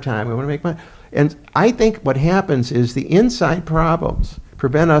put in our time. We want to make money. And I think what happens is the inside problems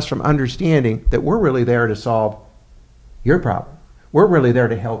prevent us from understanding that we're really there to solve your problem. We're really there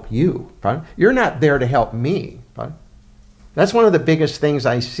to help you. Right? You're not there to help me. Right? That's one of the biggest things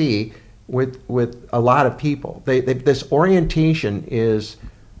I see with a lot of people. This orientation is,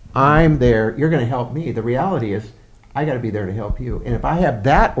 I'm there, you're going to help me. The reality is, I got to be there to help you. And if I have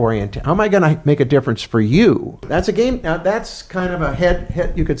that orientation, how am I going to make a difference for you? That's a game. Now that's kind of a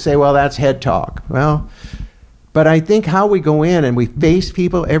head. You could say, well, that's head talk. Well, but I think how we go in and we face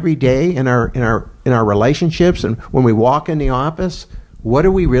people every day in our relationships, and when we walk in the office, what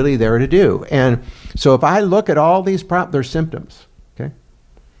are we really there to do? And so if I look at all these problems, they're symptoms. Okay,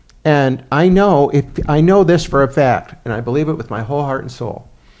 and I know this for a fact, and I believe it with my whole heart and soul.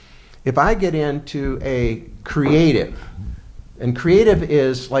 If I get into a creative, and creative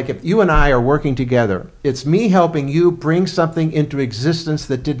is like if you and I are working together, it's me helping you bring something into existence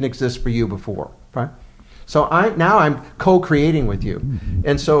that didn't exist for you before, right? So now I'm co-creating with you.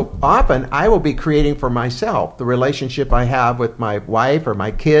 And so often I will be creating for myself the relationship I have with my wife or my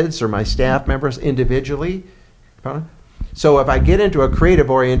kids or my staff members individually. So if I get into a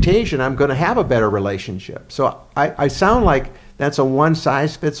creative orientation, I'm going to have a better relationship. So I sound like that's a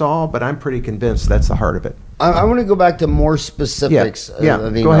one-size-fits-all, but I'm pretty convinced that's the heart of it. I want to go back to more specifics of the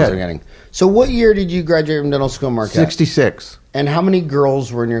emails go ahead. I'm getting. So what year did you graduate from dental school, Marquette? 66. And how many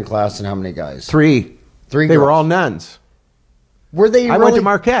girls were in your class and how many guys? Three. They girls. were all nuns. Were they I went to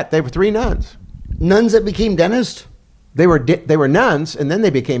Marquette. They were 3 nuns. Nuns that became dentists? They were nuns, and then they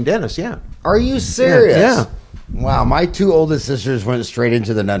became dentists, yeah. Are you serious? Yeah. Wow, my 2 oldest sisters went straight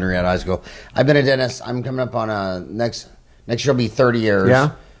into the nunnery at high school. I've been a dentist. I'm coming up on next year will be 30 years.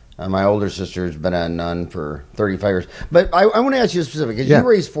 Yeah. My older sister's been a nun for 35 years. But I want to ask you specific, because you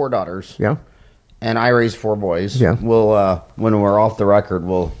raised 4 daughters. Yeah. And I raised 4 boys. Yeah. We'll when we're off the record,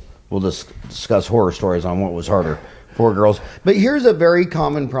 we'll discuss horror stories on what was harder for girls. But here's a very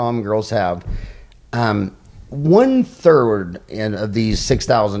common problem girls have. 1/3 of these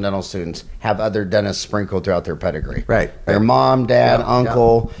 6,000 dental students have other dentists sprinkled throughout their pedigree. Right. Their mom, dad,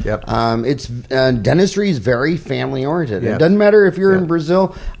 uncle. Yep. It's dentistry is very family oriented. Yes. It doesn't matter if you're in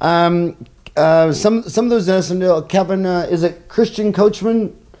Brazil. Some of those dentists, Kevin, is it Christian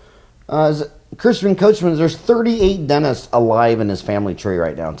Coachman? Christian Coachman, there's 38 dentists alive in his family tree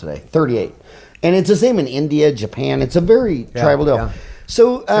right now today. 38. And it's the same in India, Japan. It's a very tribal deal. Yeah.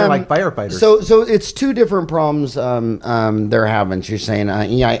 So they're like firefighters. So it's two different problems they're having. She's saying,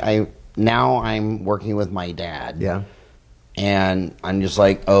 I'm working with my dad. Yeah. And I'm just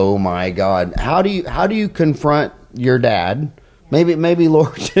like, oh my God. How do you confront your dad? Maybe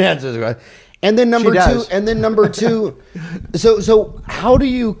Laura should answer this question. And then number two, so how do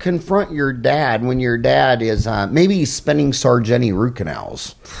you confront your dad when your dad is maybe he's spending Sargenti root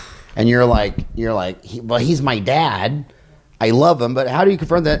canals, and you're like, well, he's my dad, I love him, but how do you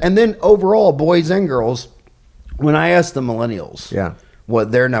confront that? And then overall, boys and girls, when I ask the millennials,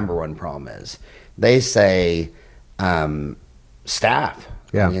 what their number one problem is, they say staff.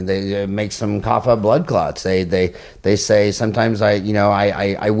 Yeah, I mean, it makes them cough up blood clots. They say sometimes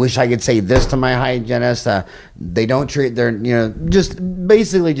I wish I could say this to my hygienist. They don't treat their just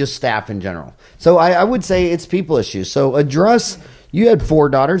basically just staff in general. So I would say it's people issues. So address. You had 4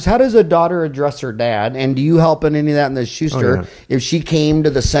 daughters. How does a daughter address her dad? And do you help in any of that in the Schuster if she came to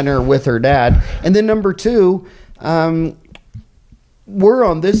the center with her dad? And then number 2. We're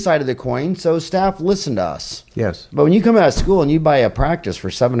on this side of the coin, so staff, listen to us. Yes. But when you come out of school and you buy a practice for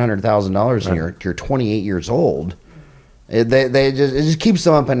 $700,000 and you're 28 years old, it just keeps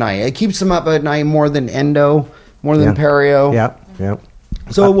them up at night. It keeps them up at night more than endo, more than perio. Yep.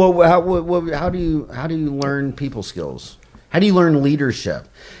 So how do you learn people skills? How do you learn leadership?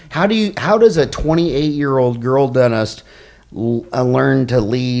 How does a 28-year-old girl dentist learn to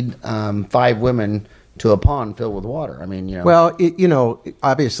lead 5 women to a pond filled with water? I mean, Well,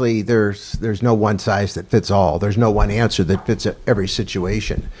 obviously there's no one size that fits all. There's no one answer that fits every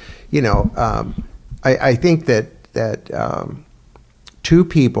situation. I think that two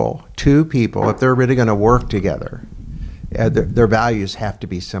people, if they're really going to work together, their values have to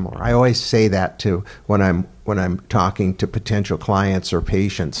be similar. I always say that too when I'm talking to potential clients or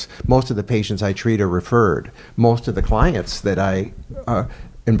patients. Most of the patients I treat are referred. Most of the clients that I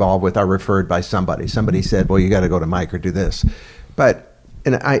involved with are referred by somebody. Somebody said, well, you got to go to Mike or do this.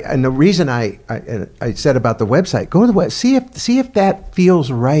 And the reason I said about the website, go to the website, see if that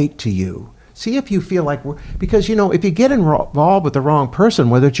feels right to you. See if you feel like because if you get involved with the wrong person,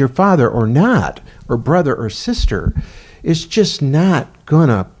 whether it's your father or not, or brother or sister, it's just not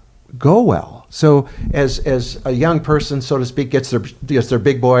gonna go well. So as a young person, so to speak, gets their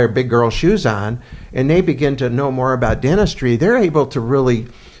big boy or big girl shoes on, and they begin to know more about dentistry, they're able to really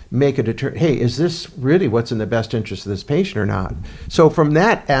make a hey, is this really what's in the best interest of this patient or not? So from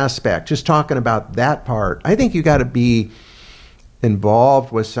that aspect, just talking about that part, I think you got to be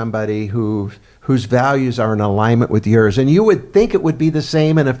involved with somebody whose values are in alignment with yours. And you would think it would be the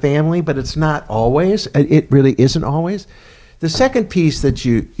same in a family, but it's not always. It really isn't always. The second piece that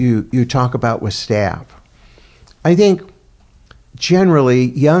you talk about with staff, I think generally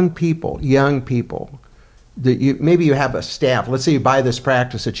young people, maybe you have a staff. Let's say you buy this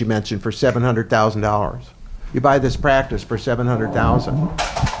practice that you mentioned for $700,000. You buy this practice for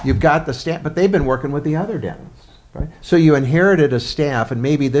 $700,000. You've got the staff, but they've been working with the other dentists. Right? So you inherited a staff, and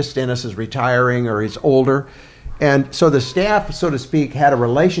maybe this dentist is retiring or he's older. And so the staff, so to speak, had a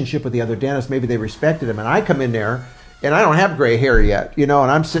relationship with the other dentist. Maybe they respected him. And I come in there, and I don't have gray hair yet, and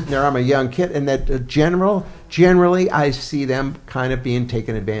I'm sitting there, I'm a young kid, and that generally I see them kind of being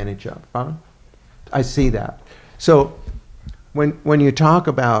taken advantage of. Huh? I see that. So when you talk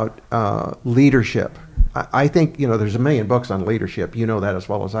about leadership, I think, there's a million books on leadership. You know that as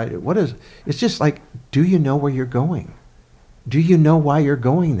well as I do. It's just like, do you know where you're going? Do you know why you're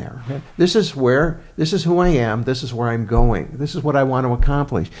going there? This is who I am. This is where I'm going. This is what I want to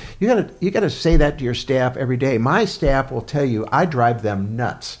accomplish. You gotta say that to your staff every day. My staff will tell you, I drive them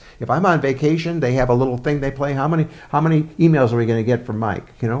nuts. If I'm on vacation, they have a little thing they play. How many emails are we going to get from Mike?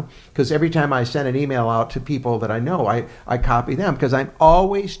 Because every time I send an email out to people that I know, I copy them, because I'm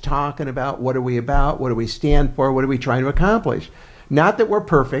always talking about what are we about, what do we stand for, what are we trying to accomplish. Not that we're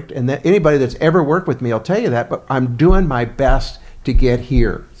perfect, and that anybody that's ever worked with me will tell you that, but I'm doing my best to get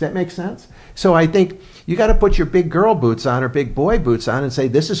here. Does that make sense? So I think you got to put your big girl boots on or big boy boots on and say,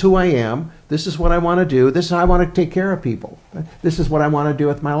 this is who I am, this is what I want to do, this is how I want to take care of people, this is what I want to do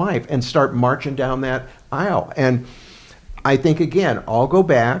with my life, and start marching down that aisle. And I think, again, I'll go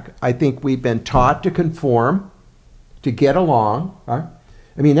back, I think we've been taught to conform, to get along. Right?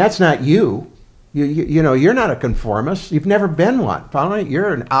 I mean, that's not you. You're not a conformist. You've never been one. Follow me?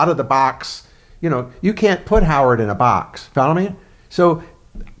 You're an out-of-the-box. You can't put Howard in a box. Follow me? So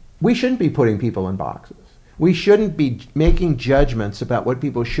we shouldn't be putting people in boxes. We shouldn't be making judgments about what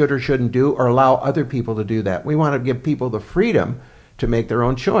people should or shouldn't do or allow other people to do that. We want to give people the freedom to make their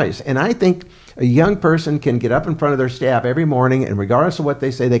own choice. And I think a young person can get up in front of their staff every morning, and regardless of what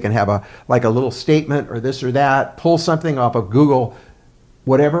they say, they can have a little statement or this or that, pull something off of Google,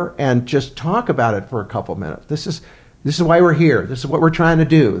 whatever, and just talk about it for a couple minutes. This is why we're here. This is what we're trying to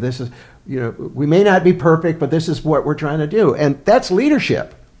do. This is, we may not be perfect, but this is what we're trying to do. And that's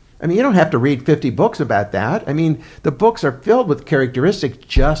leadership. I mean, you don't have to read 50 books about that. I mean, the books are filled with characteristics.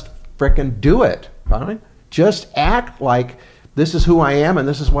 Just frickin' do it. Fine? Just act like this is who I am and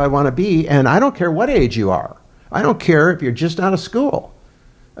this is what I want to be. And I don't care what age you are. I don't care if you're just out of school.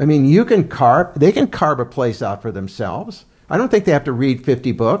 I mean, they can carve a place out for themselves. I don't think they have to read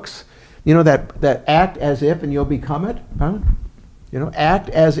 50 books. That act as if and you'll become it. Huh? Act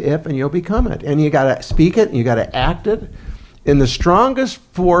as if and you'll become it. And you got to speak it and you got to act it. And the strongest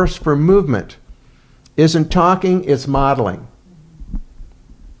force for movement isn't talking, it's modeling.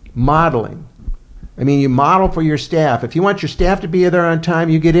 Modeling. I mean, you model for your staff. If you want your staff to be there on time,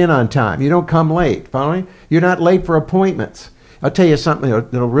 you get in on time. You don't come late. Following? You're not late for appointments. I'll tell you something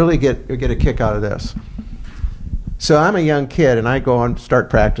that'll really get a kick out of this. So I'm a young kid, and I go and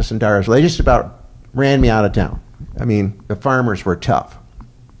start practicing Dyersville. They just about ran me out of town. I mean, the farmers were tough.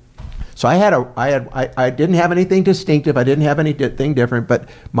 So I didn't have anything distinctive. I didn't have anything different. But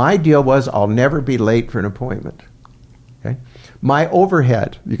my deal was I'll never be late for an appointment. Okay. My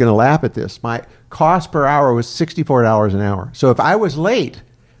overhead, you're going to laugh at this, my cost per hour was $64 an hour. So if I was late,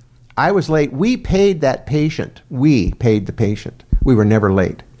 we paid that patient. We paid the patient. We were never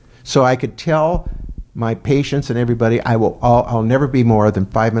late. So I could tell my patients and everybody, I'll never be more than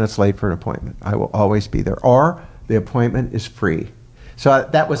 5 minutes late for an appointment. I will always be there. Or the appointment is free. So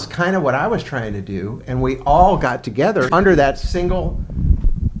that was kind of what I was trying to do. And we all got together under that single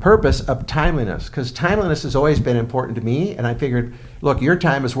purpose of timeliness, because timeliness has always been important to me. And I figured, look, your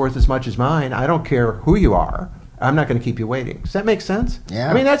time is worth as much as mine. I don't care who you are. I'm not going to keep you waiting. Does that make sense? Yeah.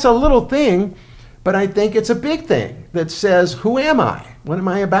 I mean, that's a little thing, but I think it's a big thing that says, who am I? What am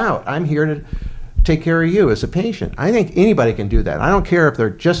I about? I'm here to take care of you as a patient. I think anybody can do that. I don't care if they're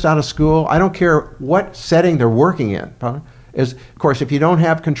just out of school. I don't care what setting they're working in. Of course, if you don't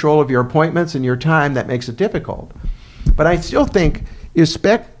have control of your appointments and your time, that makes it difficult. But I still think,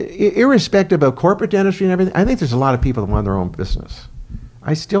 irrespective of corporate dentistry and everything, I think there's a lot of people that want their own business.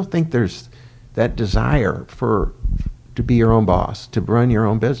 I still think there's that desire to be your own boss, to run your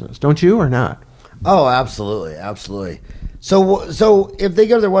own business. Don't you, or not? Oh, absolutely, absolutely. So if they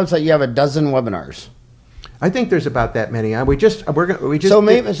go to their website, you have a dozen webinars. I think there's about that many. So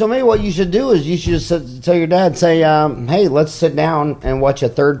maybe what you should do is you should just tell your dad, say, hey, let's sit down and watch a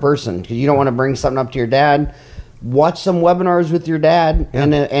third person, because you don't want to bring something up to your dad. Watch some webinars with your dad, yeah.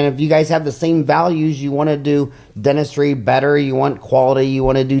 and if you guys have the same values, you want to do dentistry better, you want quality, you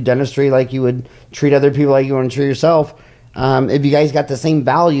want to do dentistry like you would treat other people like you want to treat yourself. If you guys got the same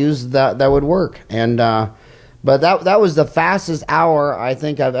values, that would work. And but that was the fastest hour I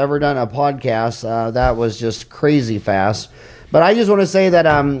think I've ever done a podcast. That was just crazy fast. But I just want to say that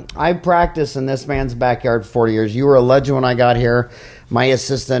I practiced in this man's backyard for 40 years. You were a legend when I got here. My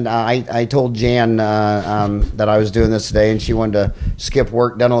assistant, I told Jan that I was doing this today, and she wanted to skip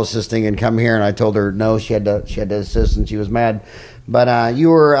work dental assisting and come here, and I told her no, she had to assist, and she was mad. But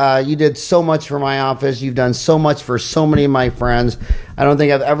you did so much for my office. You've done so much for so many of my friends. I don't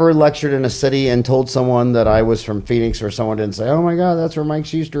think I've ever lectured in a city and told someone that I was from Phoenix, or someone didn't say, "Oh my God, that's where Mike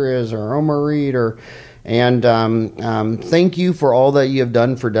Schuster is," or Omar Reed, or. And thank you for all that you have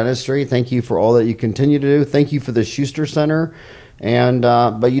done for dentistry. Thank you for all that you continue to do. Thank you for the Schuster Center. And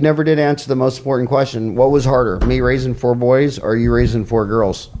but you never did answer the most important question. What was harder, me raising 4 boys or you raising 4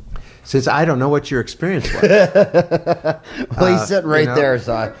 girls? Since I don't know what your experience was. Well, he's sitting right there,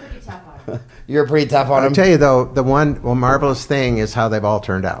 so you're pretty tough on him. I'll tell you, though, the one marvelous thing is how they've all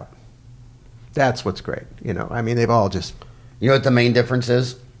turned out. That's what's great. I mean, they've all just... You know what the main difference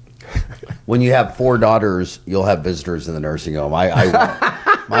is? When you have 4 daughters, you'll have visitors in the nursing home.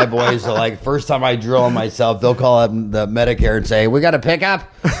 My boys are like, first time I drill on myself, they'll call up the Medicare and say, "We got a pickup.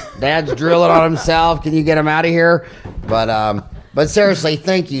 Dad's drilling on himself. Can you get him out of here?" But seriously,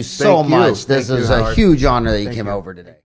 thank you so much. This is a huge honor that you came over today.